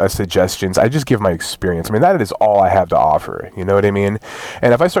give suggestions. I just give my experience. I mean, that is all I have to offer. You know what I mean?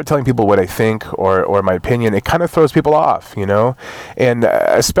 And if I start telling people what I think or my opinion, it kind of throws people off, And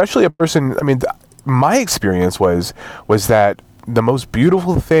especially a person. I mean, my experience was that the most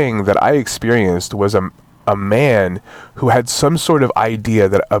beautiful thing that I experienced was a man who had some sort of idea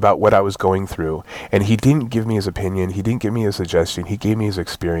about what I was going through, and he didn't give me his opinion, he didn't give me a suggestion, he gave me his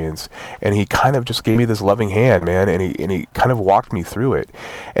experience, and he kind of just gave me this loving hand, man, and he kind of walked me through it.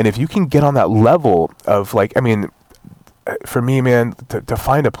 And if you can get on that level of for me, man, to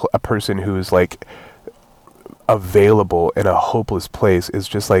find a person who's available in a hopeless place is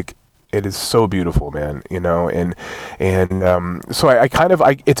just it is so beautiful, man, so I kind of,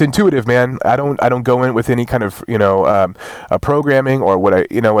 it's intuitive, man. I don't go in with any kind of, programming or what I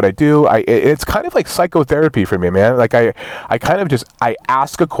do. It's kind of like psychotherapy for me, man. I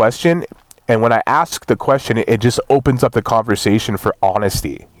ask a question, and when I ask the question, it just opens up the conversation for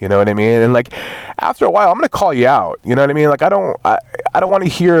honesty. You know what I mean? And after a while, I'm going to call you out. You know what I mean? I don't want to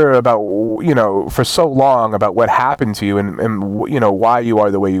hear about, for so long about what happened to you and why you are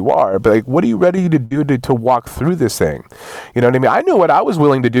the way you are. But what are you ready to do to walk through this thing? You know what I mean? I knew what I was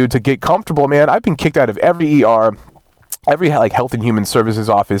willing to do to get comfortable, man. I've been kicked out of every ER, every Health and Human Services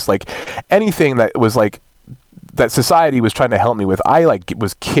office, anything that was that society was trying to help me with, I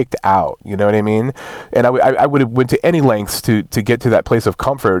was kicked out. You know what I mean? And I would have went to any lengths to get to that place of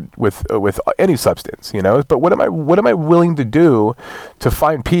comfort with any substance, But what am I willing to do to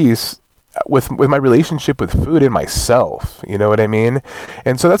find peace with my relationship with food and myself? You know what I mean?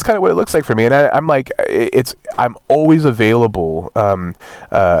 And so that's kind of what it looks like for me. And I'm always available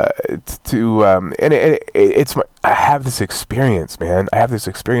I have this experience, man. I have this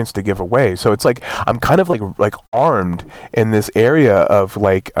experience to give away. So it's I'm kind of armed in this area of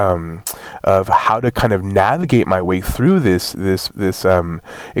of how to kind of navigate my way through this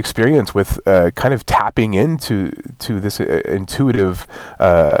experience with kind of tapping into this intuitive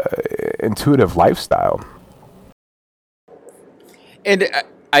lifestyle. And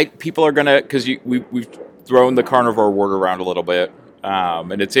people are gonna, because we've thrown the carnivore word around a little bit,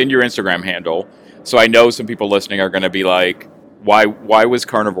 and it's in your Instagram handle. So I know some people listening are going to be like, why was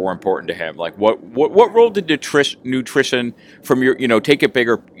carnivore important to him? What role did nutrition from your, take it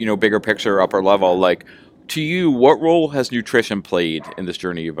bigger picture, upper level, to you, what role has nutrition played in this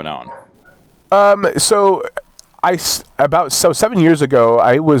journey you've been on? So 7 years ago,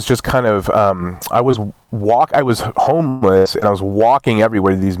 I was just kind of, I was homeless, and I was walking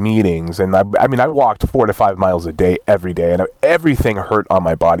everywhere to these meetings, and I walked 4 to 5 miles a day every day, and everything hurt on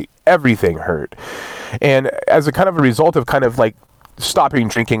my body. Everything hurt. And as a kind of a result of kind of stopping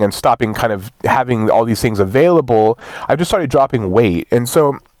drinking and stopping kind of having all these things available, I just started dropping weight. And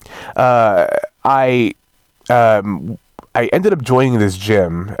so I ended up joining this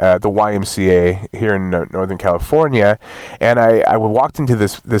gym, the YMCA here in Northern California, and I walked into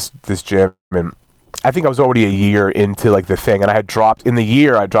this gym, and I think I was already a year into the thing, and I dropped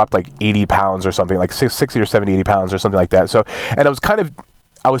 80 pounds or something, 60 or 70, 80 pounds or something like that. So, and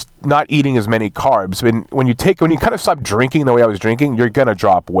I was not eating as many carbs. When you kind of stop drinking the way I was drinking, you're gonna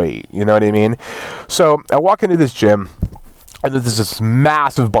drop weight. You know what I mean? So I walk into this gym, and there's this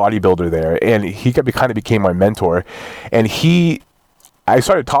massive bodybuilder there, and he kind of became my mentor. And I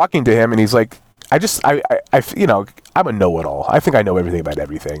started talking to him, and he's like, I'm a know-it-all. I think I know everything about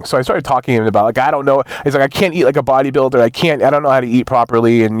everything. So I started talking to him about I don't know. He's like, I can't eat like a bodybuilder. I don't know how to eat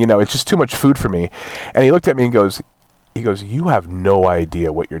properly, and it's just too much food for me. And he looked at me and goes, he goes, "You have no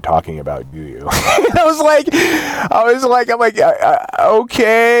idea what you're talking about, do you?" And I'm like,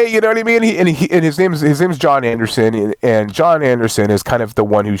 okay, you know what I mean? And his name's John Anderson, and John Anderson is kind of the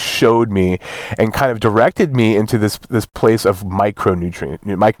one who showed me and kind of directed me into this place of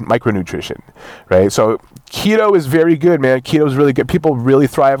micronutrition, right? So keto is very good, man. Keto is really good. People really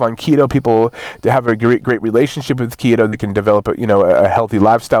thrive on keto. People have a great relationship with keto. They can develop a healthy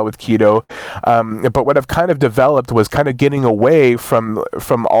lifestyle with keto. But what I've kind of developed was kind of getting away from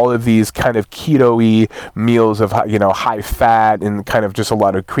all of these kind of keto-y meals of high fat and kind of just a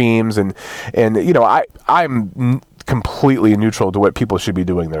lot of creams and I'm completely neutral to what people should be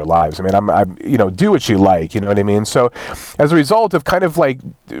doing in their lives. I mean, I'm do what you like, you know what I mean? So as a result of kind of like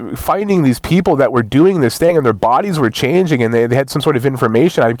finding these people that were doing this thing and their bodies were changing and they had some sort of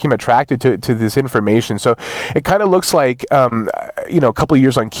information, I became attracted to this information. So it kind of looks like, a couple of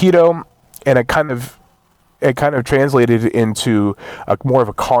years on keto, and it kind of translated into more of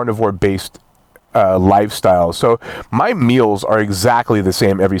a carnivore based lifestyle. So my meals are exactly the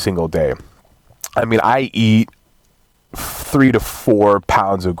same every single day. I mean, I eat 3 to 4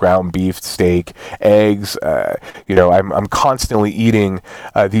 pounds of ground beef, steak, eggs. I'm constantly eating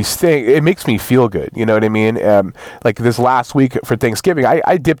these things. It makes me feel good. You know what I mean? Like this last week for Thanksgiving,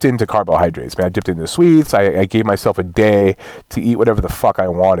 I dipped into carbohydrates, man. I dipped into sweets. I gave myself a day to eat whatever the fuck I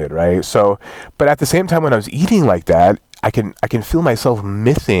wanted, right? So, but at the same time, when I was eating like that, I can feel myself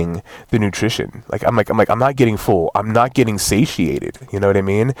missing the nutrition. I'm not getting full. I'm not getting satiated. You know what I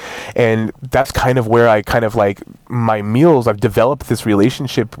mean? And that's kind of where I kind of like my meals. I've developed this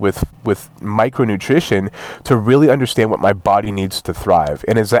relationship with micronutrition to really understand what my body needs to thrive.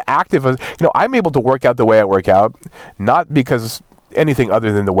 And as an active, I'm able to work out the way I work out, not because anything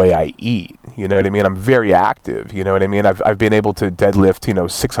other than the way I eat. You know what I mean? I'm very active. You know what I mean? I've been able to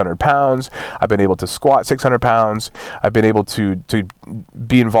deadlift, 600 pounds. I've been able to squat 600 pounds. I've been able to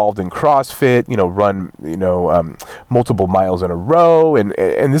be involved in CrossFit, run, multiple miles in a row. And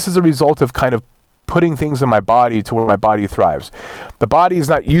this is a result of kind of putting things in my body to where my body thrives. The body is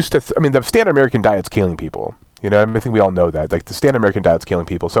not used to, the standard American diet's killing people. I think we all know that. Like the standard American diet's killing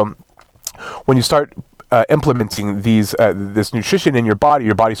people. So when you start implementing this nutrition in your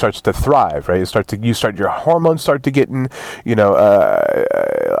body starts to thrive, right? Your hormones start to get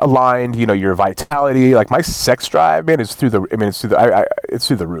aligned, your vitality. Like my sex drive, man, it's through the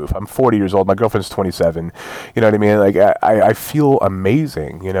roof. I'm 40 years old. My girlfriend's 27. You know what I mean? Like I feel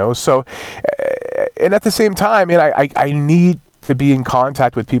amazing, So, and at the same time, man, I need to be in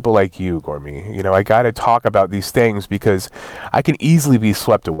contact with people like you, Gormy. I got to talk about these things because I can easily be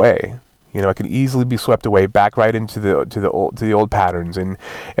swept away. I can easily be swept away back right into the old patterns. And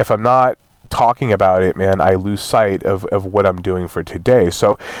if I'm not talking about it, man, I lose sight of what I'm doing for today.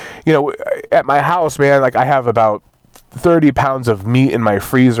 So, at my house, man, like I have about 30 pounds of meat in my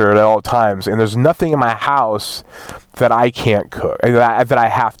freezer at all times, and there's nothing in my house that I can't cook, that I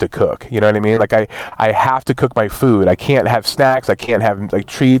have to cook. You know what I mean? Like I have to cook my food. I can't have snacks. I can't have like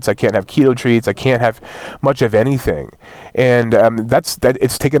treats. I can't have keto treats. I can't have much of anything. And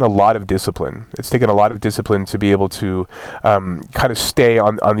it's taken a lot of discipline. It's taken a lot of discipline to be able to kind of stay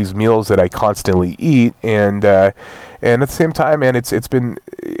on these meals that I constantly eat. And at the same time, man,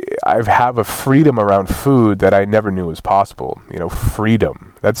 I have a freedom around food that I never knew was possible.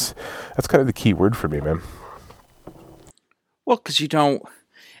 Freedom. That's kind of the key word for me, man. Well, because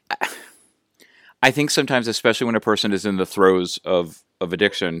I think sometimes, especially when a person is in the throes of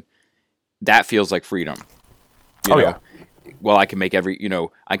addiction, that feels like freedom. Yeah. Well, I can make every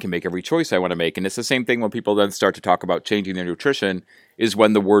choice I want to make. And it's the same thing when people then start to talk about changing their nutrition is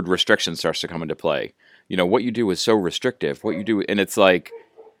when the word restriction starts to come into play. What you do is so restrictive. What you do, and it's like,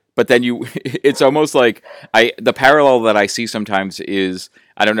 but then it's almost like the parallel that I see sometimes is,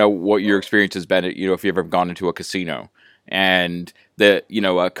 I don't know what your experience has been, if you've ever gone into a casino. And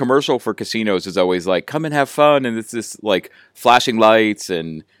a commercial for casinos is always like, come and have fun, and it's this like flashing lights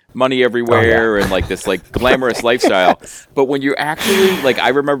and money everywhere, and like this like glamorous lifestyle. But when you're actually like, I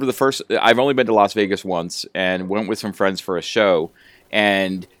remember I've only been to Las Vegas once and went with some friends for a show.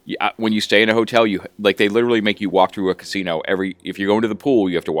 And when you stay in a hotel, they literally make you walk through a casino. If you're going to the pool,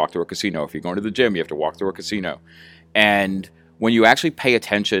 you have to walk through a casino. If you're going to the gym, you have to walk through a casino. And when you actually pay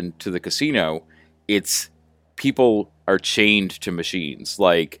attention to the casino, it's people are chained to machines.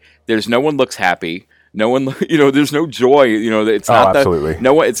 Like there's no one looks happy. No one, there's no joy. It's not absolutely.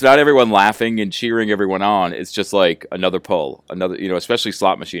 It's not everyone laughing and cheering everyone on. It's just like another pull, especially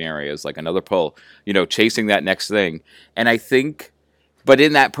slot machine areas, like another pull, chasing that next thing. And I think, but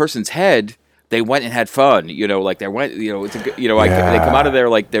in that person's head, they went and had fun. Like they went, they come out of there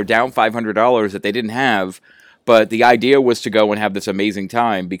like they're down $500 that they didn't have. But the idea was to go and have this amazing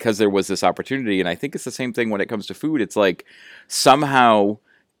time because there was this opportunity. And I think it's the same thing when it comes to food. It's like somehow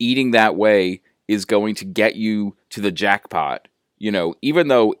eating that way is going to get you to the jackpot, even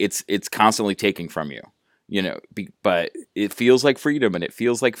though it's constantly taking from you. But it feels like freedom, and it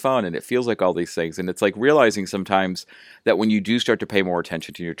feels like fun, and it feels like all these things. And it's like realizing sometimes that when you do start to pay more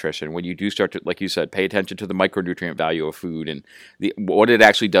attention to nutrition, when you do start to, like you said, pay attention to the micronutrient value of food and what it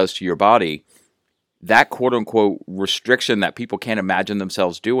actually does to your body, that quote unquote restriction that people can't imagine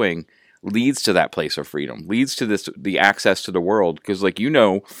themselves doing leads to that place of freedom, leads to the access to the world. Because like,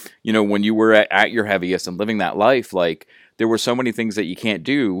 when you were at your heaviest and living that life, like there were so many things that you can't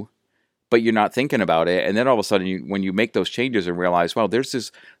do, but you're not thinking about it. And then all of a sudden, when you make those changes and realize, wow, there's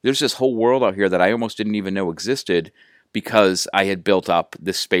this whole world out here that I almost didn't even know existed because I had built up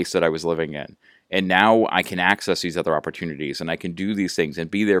this space that I was living in. And now I can access these other opportunities, and I can do these things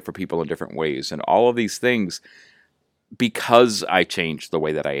and be there for people in different ways. And all of these things because I changed the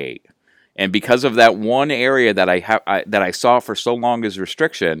way that I ate. And because of that one area that I saw for so long as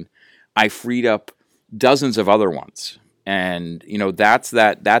restriction, I freed up dozens of other ones. And that's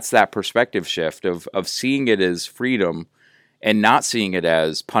that perspective shift of seeing it as freedom and not seeing it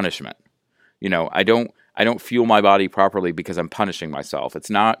as punishment. I don't fuel my body properly because I'm punishing myself. It's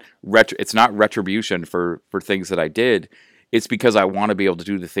not retribution for things that I did. It's because I want to be able to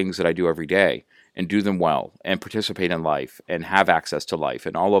do the things that I do every day and do them well and participate in life and have access to life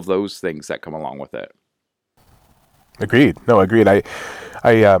and all of those things that come along with it. Agreed. No, agreed. I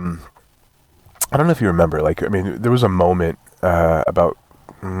don't know if you remember, there was a moment about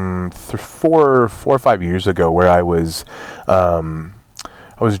 4 or 5 years ago where I was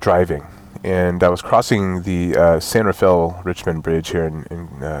driving, and I was crossing the San Rafael-Richmond Bridge here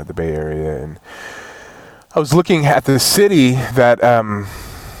in the Bay Area, and I was looking at the city that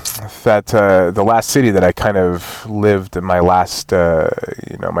the last city that I kind of lived my last,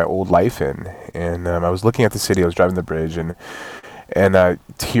 my old life in, and I was looking at the city. I was driving the bridge, and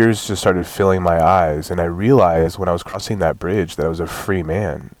tears just started filling my eyes, and I realized when I was crossing that bridge that I was a free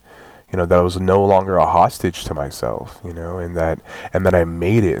man, that I was no longer a hostage to myself, and that I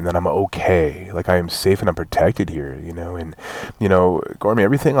made it, and that I'm okay, like I am safe and I'm protected here, and Gormy,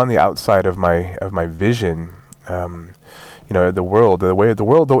 everything on the outside of my vision, the world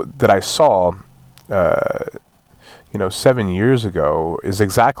that I saw 7 years ago is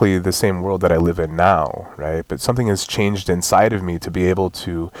exactly the same world that I live in now, right? But something has changed inside of me to be able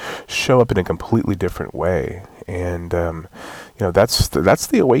to show up in a completely different way. And, that's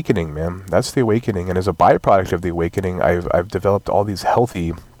the awakening, man. That's the awakening. And as a byproduct of the awakening, I've developed all these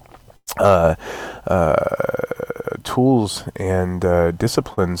healthy tools and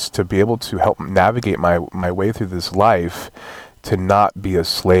disciplines to be able to help navigate my way through this life, to not be a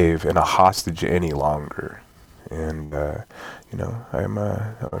slave and a hostage any longer. And, I'm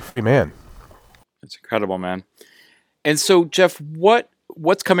a free man. It's incredible, man. And so, Jeff,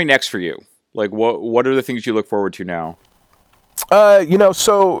 what's coming next for you? Like, what are the things you look forward to now?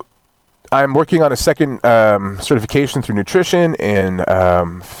 So I'm working on a second certification through nutrition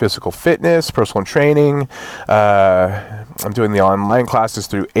and physical fitness, personal training. I'm doing the online classes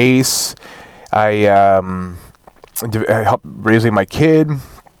through ACE. I help raising my kid.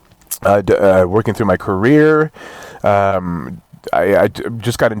 Working through my career. I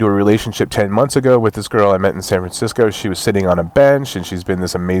just got into a relationship 10 months ago with this girl I met in San Francisco. She was sitting on a bench, and she's been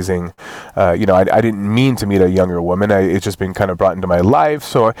this amazing, I didn't mean to meet a younger woman. It's just been kind of brought into my life.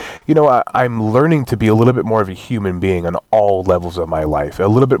 So, I'm learning to be a little bit more of a human being on all levels of my life, a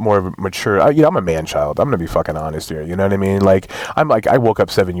little bit more of a mature, I'm a man child. I'm going to be fucking honest here. You know what I mean? I woke up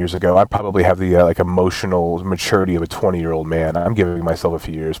 7 years ago. I probably have the emotional maturity of a 20-year-old man. I'm giving myself a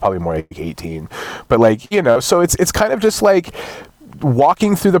few years, probably more like 18. But so it's kind of just like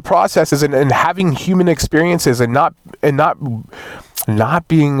walking through the processes and having human experiences and not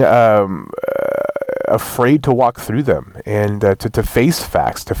being afraid to walk through them and to face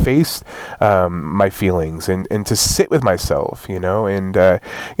facts, to face my feelings and to sit with myself, I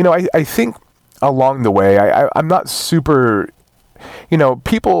think along the way, I'm not super,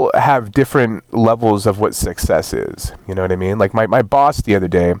 people have different levels of what success is, you know what I mean? Like my boss the other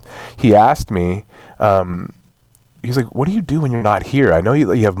day, he asked me, he's like, what do you do when you're not here? I know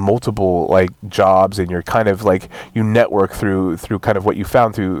you have multiple jobs, and you're kind of you network through kind of what you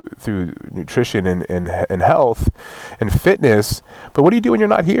found through nutrition and health and fitness. But what do you do when you're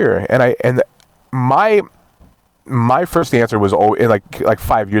not here? And my first answer was always, like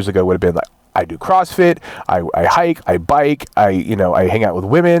 5 years ago would have been I do CrossFit, I hike, I bike, I hang out with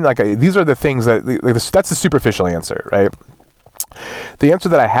women. These are the things that's the superficial answer, right? The answer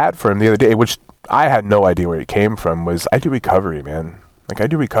that I had for him the other day, which I had no idea where it came from, was I do recovery, man. Like, I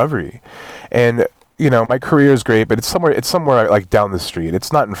do recovery. And my career is great, but it's somewhere like down the street.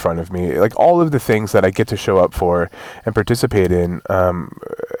 It's not in front of me. Like, all of the things that I get to show up for and participate in,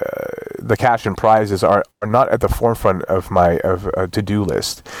 the cash and prizes are not at the forefront of my to-do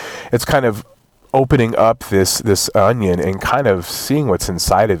list. It's kind of opening up this onion and kind of seeing what's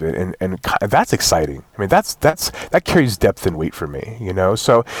inside of it, and that's exciting. I mean, that carries depth and weight for me,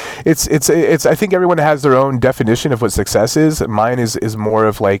 so it's I think everyone has their own definition of what success is. Mine is more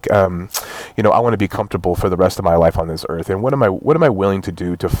of like, I want to be comfortable for the rest of my life on this earth, and what am I willing to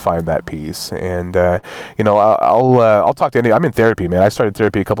do to find that peace? And I'll talk to any. I'm in therapy, man. I started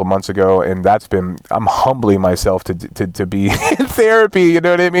therapy a couple months ago, and I'm humbling myself to be in therapy, you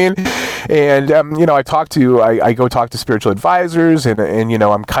know what I mean? And I go talk to spiritual advisors, and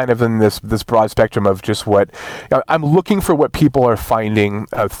I'm kind of in this broad spectrum of just what I'm looking for, what people are finding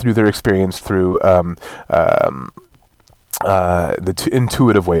through their experience through the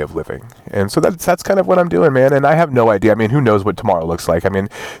intuitive way of living. And so that's kind of what I'm doing, man. And I have no idea. I mean, who knows what tomorrow looks like? I mean,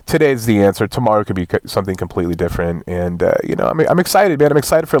 today's the answer. Tomorrow could be something completely different. And I'm excited, man. I'm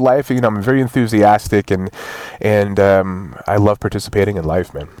excited for life. I'm very enthusiastic, and I love participating in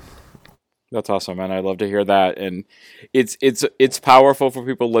life, man. That's awesome, man. I love to hear that. And it's powerful for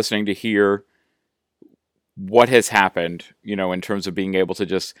people listening to hear what has happened, in terms of being able to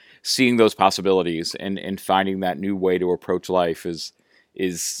just seeing those possibilities and finding that new way to approach life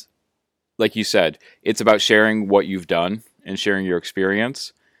is like you said, it's about sharing what you've done and sharing your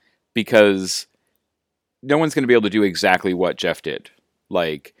experience, because no one's going to be able to do exactly what Jeff did.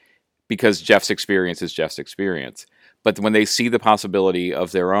 Like, because Jeff's experience is Jeff's experience. But when they see the possibility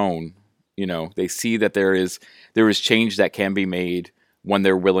of their own, they see that there is change that can be made when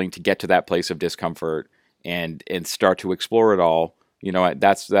they're willing to get to that place of discomfort and start to explore it all.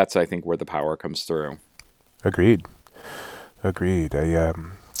 That's I think where the power comes through. Agreed. I'll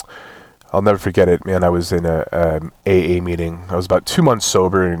never forget it, man. I was in a AA meeting. I was about 2 months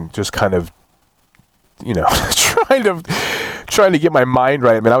sober and just kind of, trying to get my mind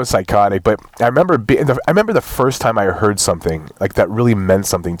right. I mean, I was psychotic, but I remember the first time I heard something like that really meant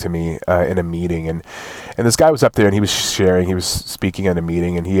something to me in a meeting, and this guy was up there and he was speaking at a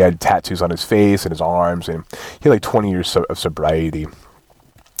meeting, and he had tattoos on his face and his arms, and he had like 20 years of sobriety,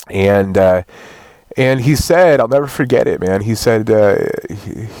 and he said, I'll never forget it, man. He said,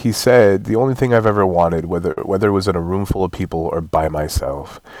 the only thing I've ever wanted, whether it was in a room full of people or by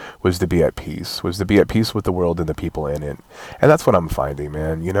myself, was to be at peace with the world and the people in it. And that's what I'm finding,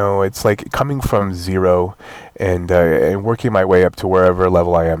 man. It's like coming from zero and working my way up to wherever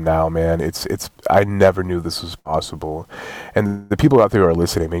level I am now, man. I never knew this was possible. And the people out there who are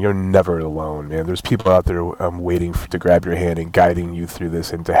listening, man, you're never alone, man. There's people out there waiting to grab your hand and guiding you through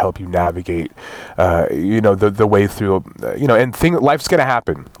this and to help you navigate the way through, and life's going to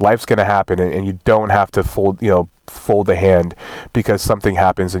happen, and you don't have to fold the hand because something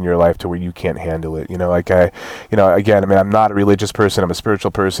happens in your life to where you can't handle it. Again, I mean, I'm not a religious person, I'm a spiritual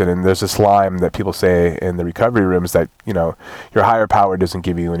person, and there's this line that people say in the recovery rooms that, your higher power doesn't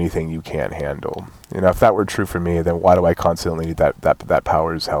give you anything you can't handle. If that were true for me, then why do I constantly need that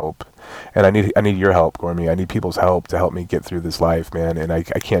power's help? And I need your help, Gormy. I need people's help to help me get through this life, man. And I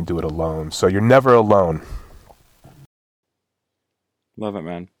can't do it alone. So you're never alone. Love it,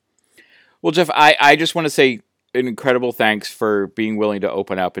 man. Well, Jeff, I just want to say an incredible thanks for being willing to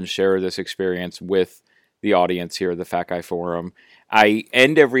open up and share this experience with the audience here at the Fat Guy Forum. I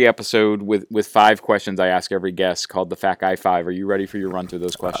end every episode with 5 questions I ask every guest called the Fat Guy 5. Are you ready for your run through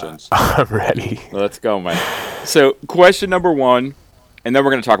those questions? I'm ready. Let's go, man. So question number 1, and then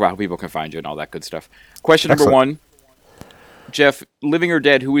we're going to talk about how people can find you and all that good stuff. Question number 1, Jeff, living or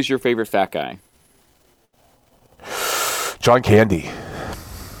dead, who is your favorite fat guy? John Candy.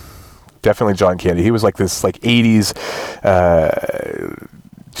 Definitely John Candy. He was like this 80s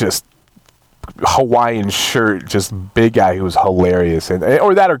just Hawaiian shirt, just big guy who was hilarious,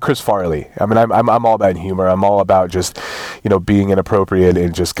 or Chris Farley. I mean, I'm all about humor. I'm all about just being inappropriate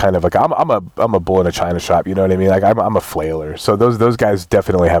and just kind of like I'm a bull in a china shop. You know what I mean? Like I'm a flailer. So those guys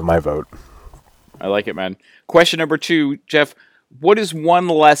definitely have my vote. I like it, man. Question number 2, Jeff. What is one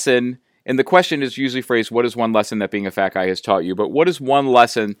lesson? And the question is usually phrased, "What is one lesson that being a fat guy has taught you?" But what is one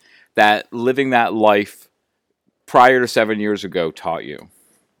lesson that living that life prior to 7 years ago taught you?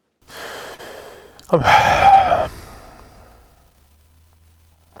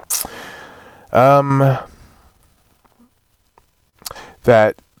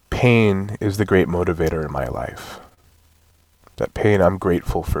 That pain is the great motivator in my life. That pain, I'm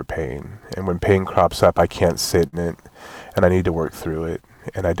grateful for pain. And when pain crops up, I can't sit in it, and I need to work through it.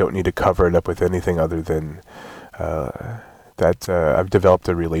 and I don't need to cover it up with anything other than that I've developed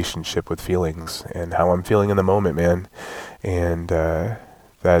a relationship with feelings and how I'm feeling in the moment, man. And that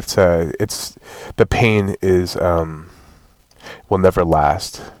it's the pain is will never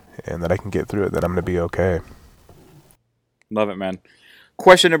last, and that I can get through it. That I'm going to be okay. Love it, man.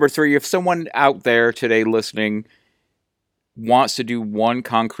 Question number 3: if someone out there today listening wants to do one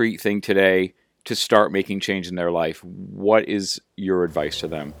concrete thing today to start making change in their life, what is your advice to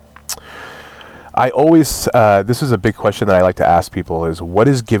them? I always, this is a big question that I like to ask people, is what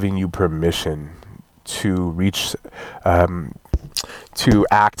is giving you permission to reach, to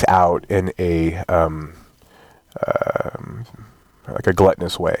act out in a, like a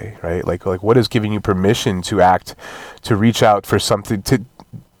gluttonous way, right? Like what is giving you permission to act, to reach out for something,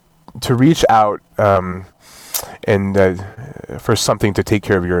 to reach out, and for something to take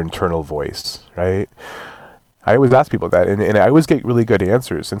care of your internal voice, right? I always ask people that, and I always get really good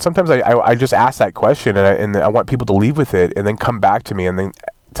answers. And sometimes I just ask that question, and I want people to leave with it, and then come back to me, and then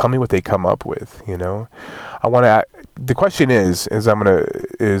tell me what they come up with. You know, I want to. The question is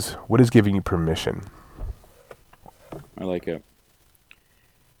what is giving you permission? I like it,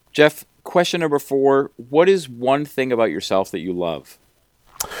 Jeff. Question number 4: what is one thing about yourself that you love?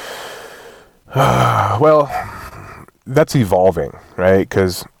 Well, that's evolving, right?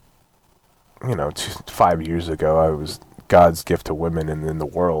 Because 5 years ago, I was God's gift to women and in the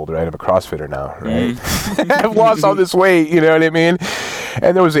world, right? I'm a CrossFitter now, right? I've lost all this weight, you know what I mean?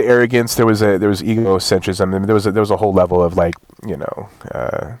 And there was the arrogance, there was egocentrism, and there was a whole level of I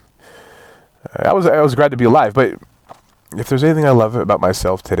was glad to be alive. But if there's anything I love about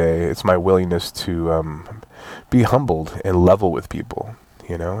myself today, it's my willingness to be humbled and level with people.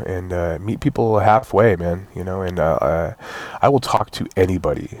 And meet people halfway, man, and I will talk to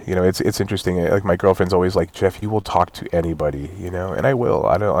anybody. It's interesting. Like, my girlfriend's always like, Jeff, you will talk to anybody, and I will.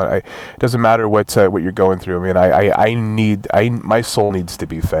 It doesn't matter what you're going through. I mean, my soul needs to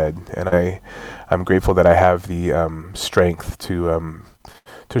be fed, and I'm grateful that I have the strength to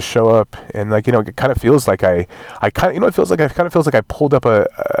show up. And it kind of feels like it kind of feels like I pulled up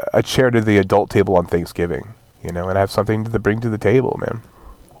a chair to the adult table on Thanksgiving, and I have something to bring to the table, man.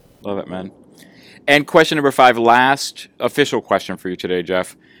 Love it, man. And question number 5, last official question for you today,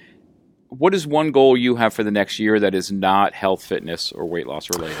 Jeff. What is one goal you have for the next year that is not health, fitness, or weight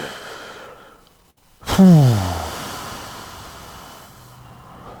loss related? I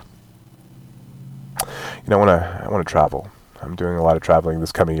want to travel. I'm doing a lot of traveling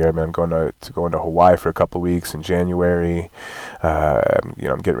this coming year, man. I'm going to Hawaii for a couple of weeks in January. I'm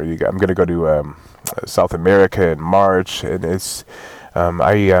getting ready. I'm going to go to South America in March, and it's.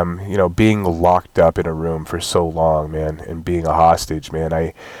 Being locked up in a room for so long, man, and being a hostage, man.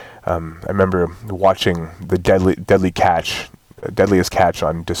 I remember watching the Deadliest Catch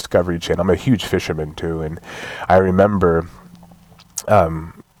on Discovery Channel. I'm a huge fisherman too, and I remember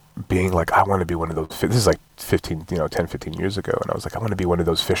being like, I want to be one of those. This is like 10, 15 years ago, and I was like, I want to be one of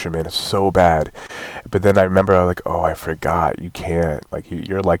those fishermen. It's so bad. But then I remember, I was like, oh, I forgot. You can't. Like,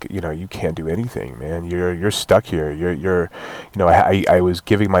 you're like, you can't do anything, man. You're stuck here. I was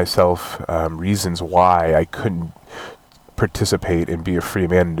giving myself reasons why I couldn't participate and be a free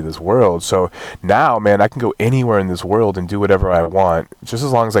man into this world. So now, man, I can go anywhere in this world and do whatever I want, just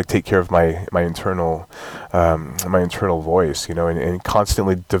as long as I take care of my internal voice, and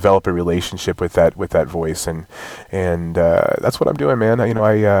constantly develop a relationship with that voice, and that's what I'm doing, man.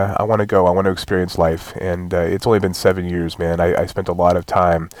 I want to go. I want to experience life, and it's only been 7 years, man. I spent a lot of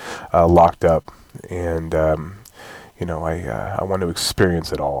time locked up, and I want to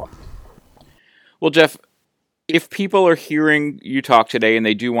experience it all. Well, Jeff, if people are hearing you talk today and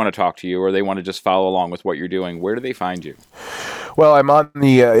they do want to talk to you, or they want to just follow along with what you're doing, where do they find you? Well, I'm on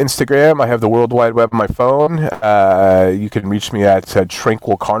the Instagram. I have the World Wide Web on my phone. You can reach me at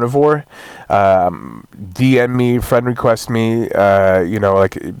Tranquil Carnivore. DM me, friend request me. I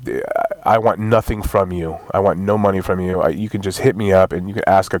want nothing from you. I want no money from you. You can just hit me up and you can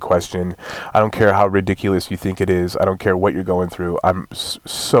ask a question. I don't care how ridiculous you think it is. I don't care what you're going through. I'm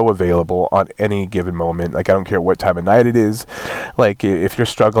so available on any given moment. Like, I don't care what time of night it is. Like, if you're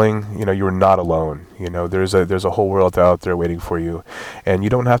struggling, you're not alone. There's a whole world out there waiting for you, and you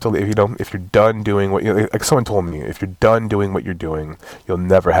don't have to. If you're done doing what like someone told me, if you're done doing what you're doing, you'll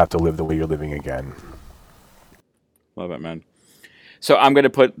never have to live the way you're living again. Love it, man. So I'm going to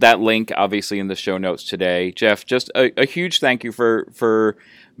put that link, obviously, in the show notes today. Jeff, just a huge thank you for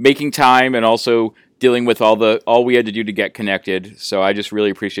making time and also dealing with all we had to do to get connected. So I just really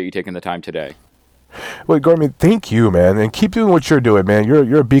appreciate you taking the time today. Well, Gorman, thank you, man, and keep doing what you're doing, man.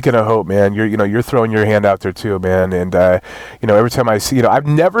 You're a beacon of hope, man. You're throwing your hand out there too, man. And every time I see, I've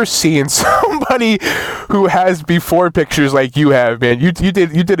never seen somebody who has before pictures like you have, man. You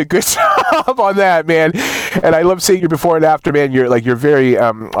did a good job on that, man. And I love seeing your before and after, man. You're very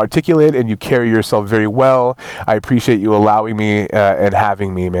articulate, and you carry yourself very well. I appreciate you allowing me and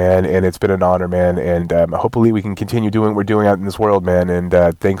having me, man. And it's been an honor, man. And hopefully we can continue doing what we're doing out in this world, man. And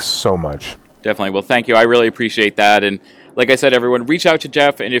thanks so much. Definitely. Well, thank you. I really appreciate that. And like I said, everyone, reach out to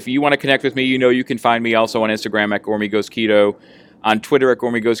Jeff. And if you want to connect with me, you can find me also on Instagram at Gormy Goes Keto, on Twitter at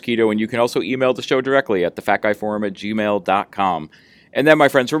Gormy Goes Keto, and you can also email the show directly at thefatguyforum@gmail.com. And then, my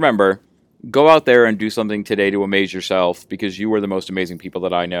friends, remember, go out there and do something today to amaze yourself, because you are the most amazing people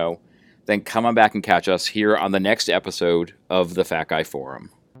that I know. Then come on back and catch us here on the next episode of the Fat Guy Forum.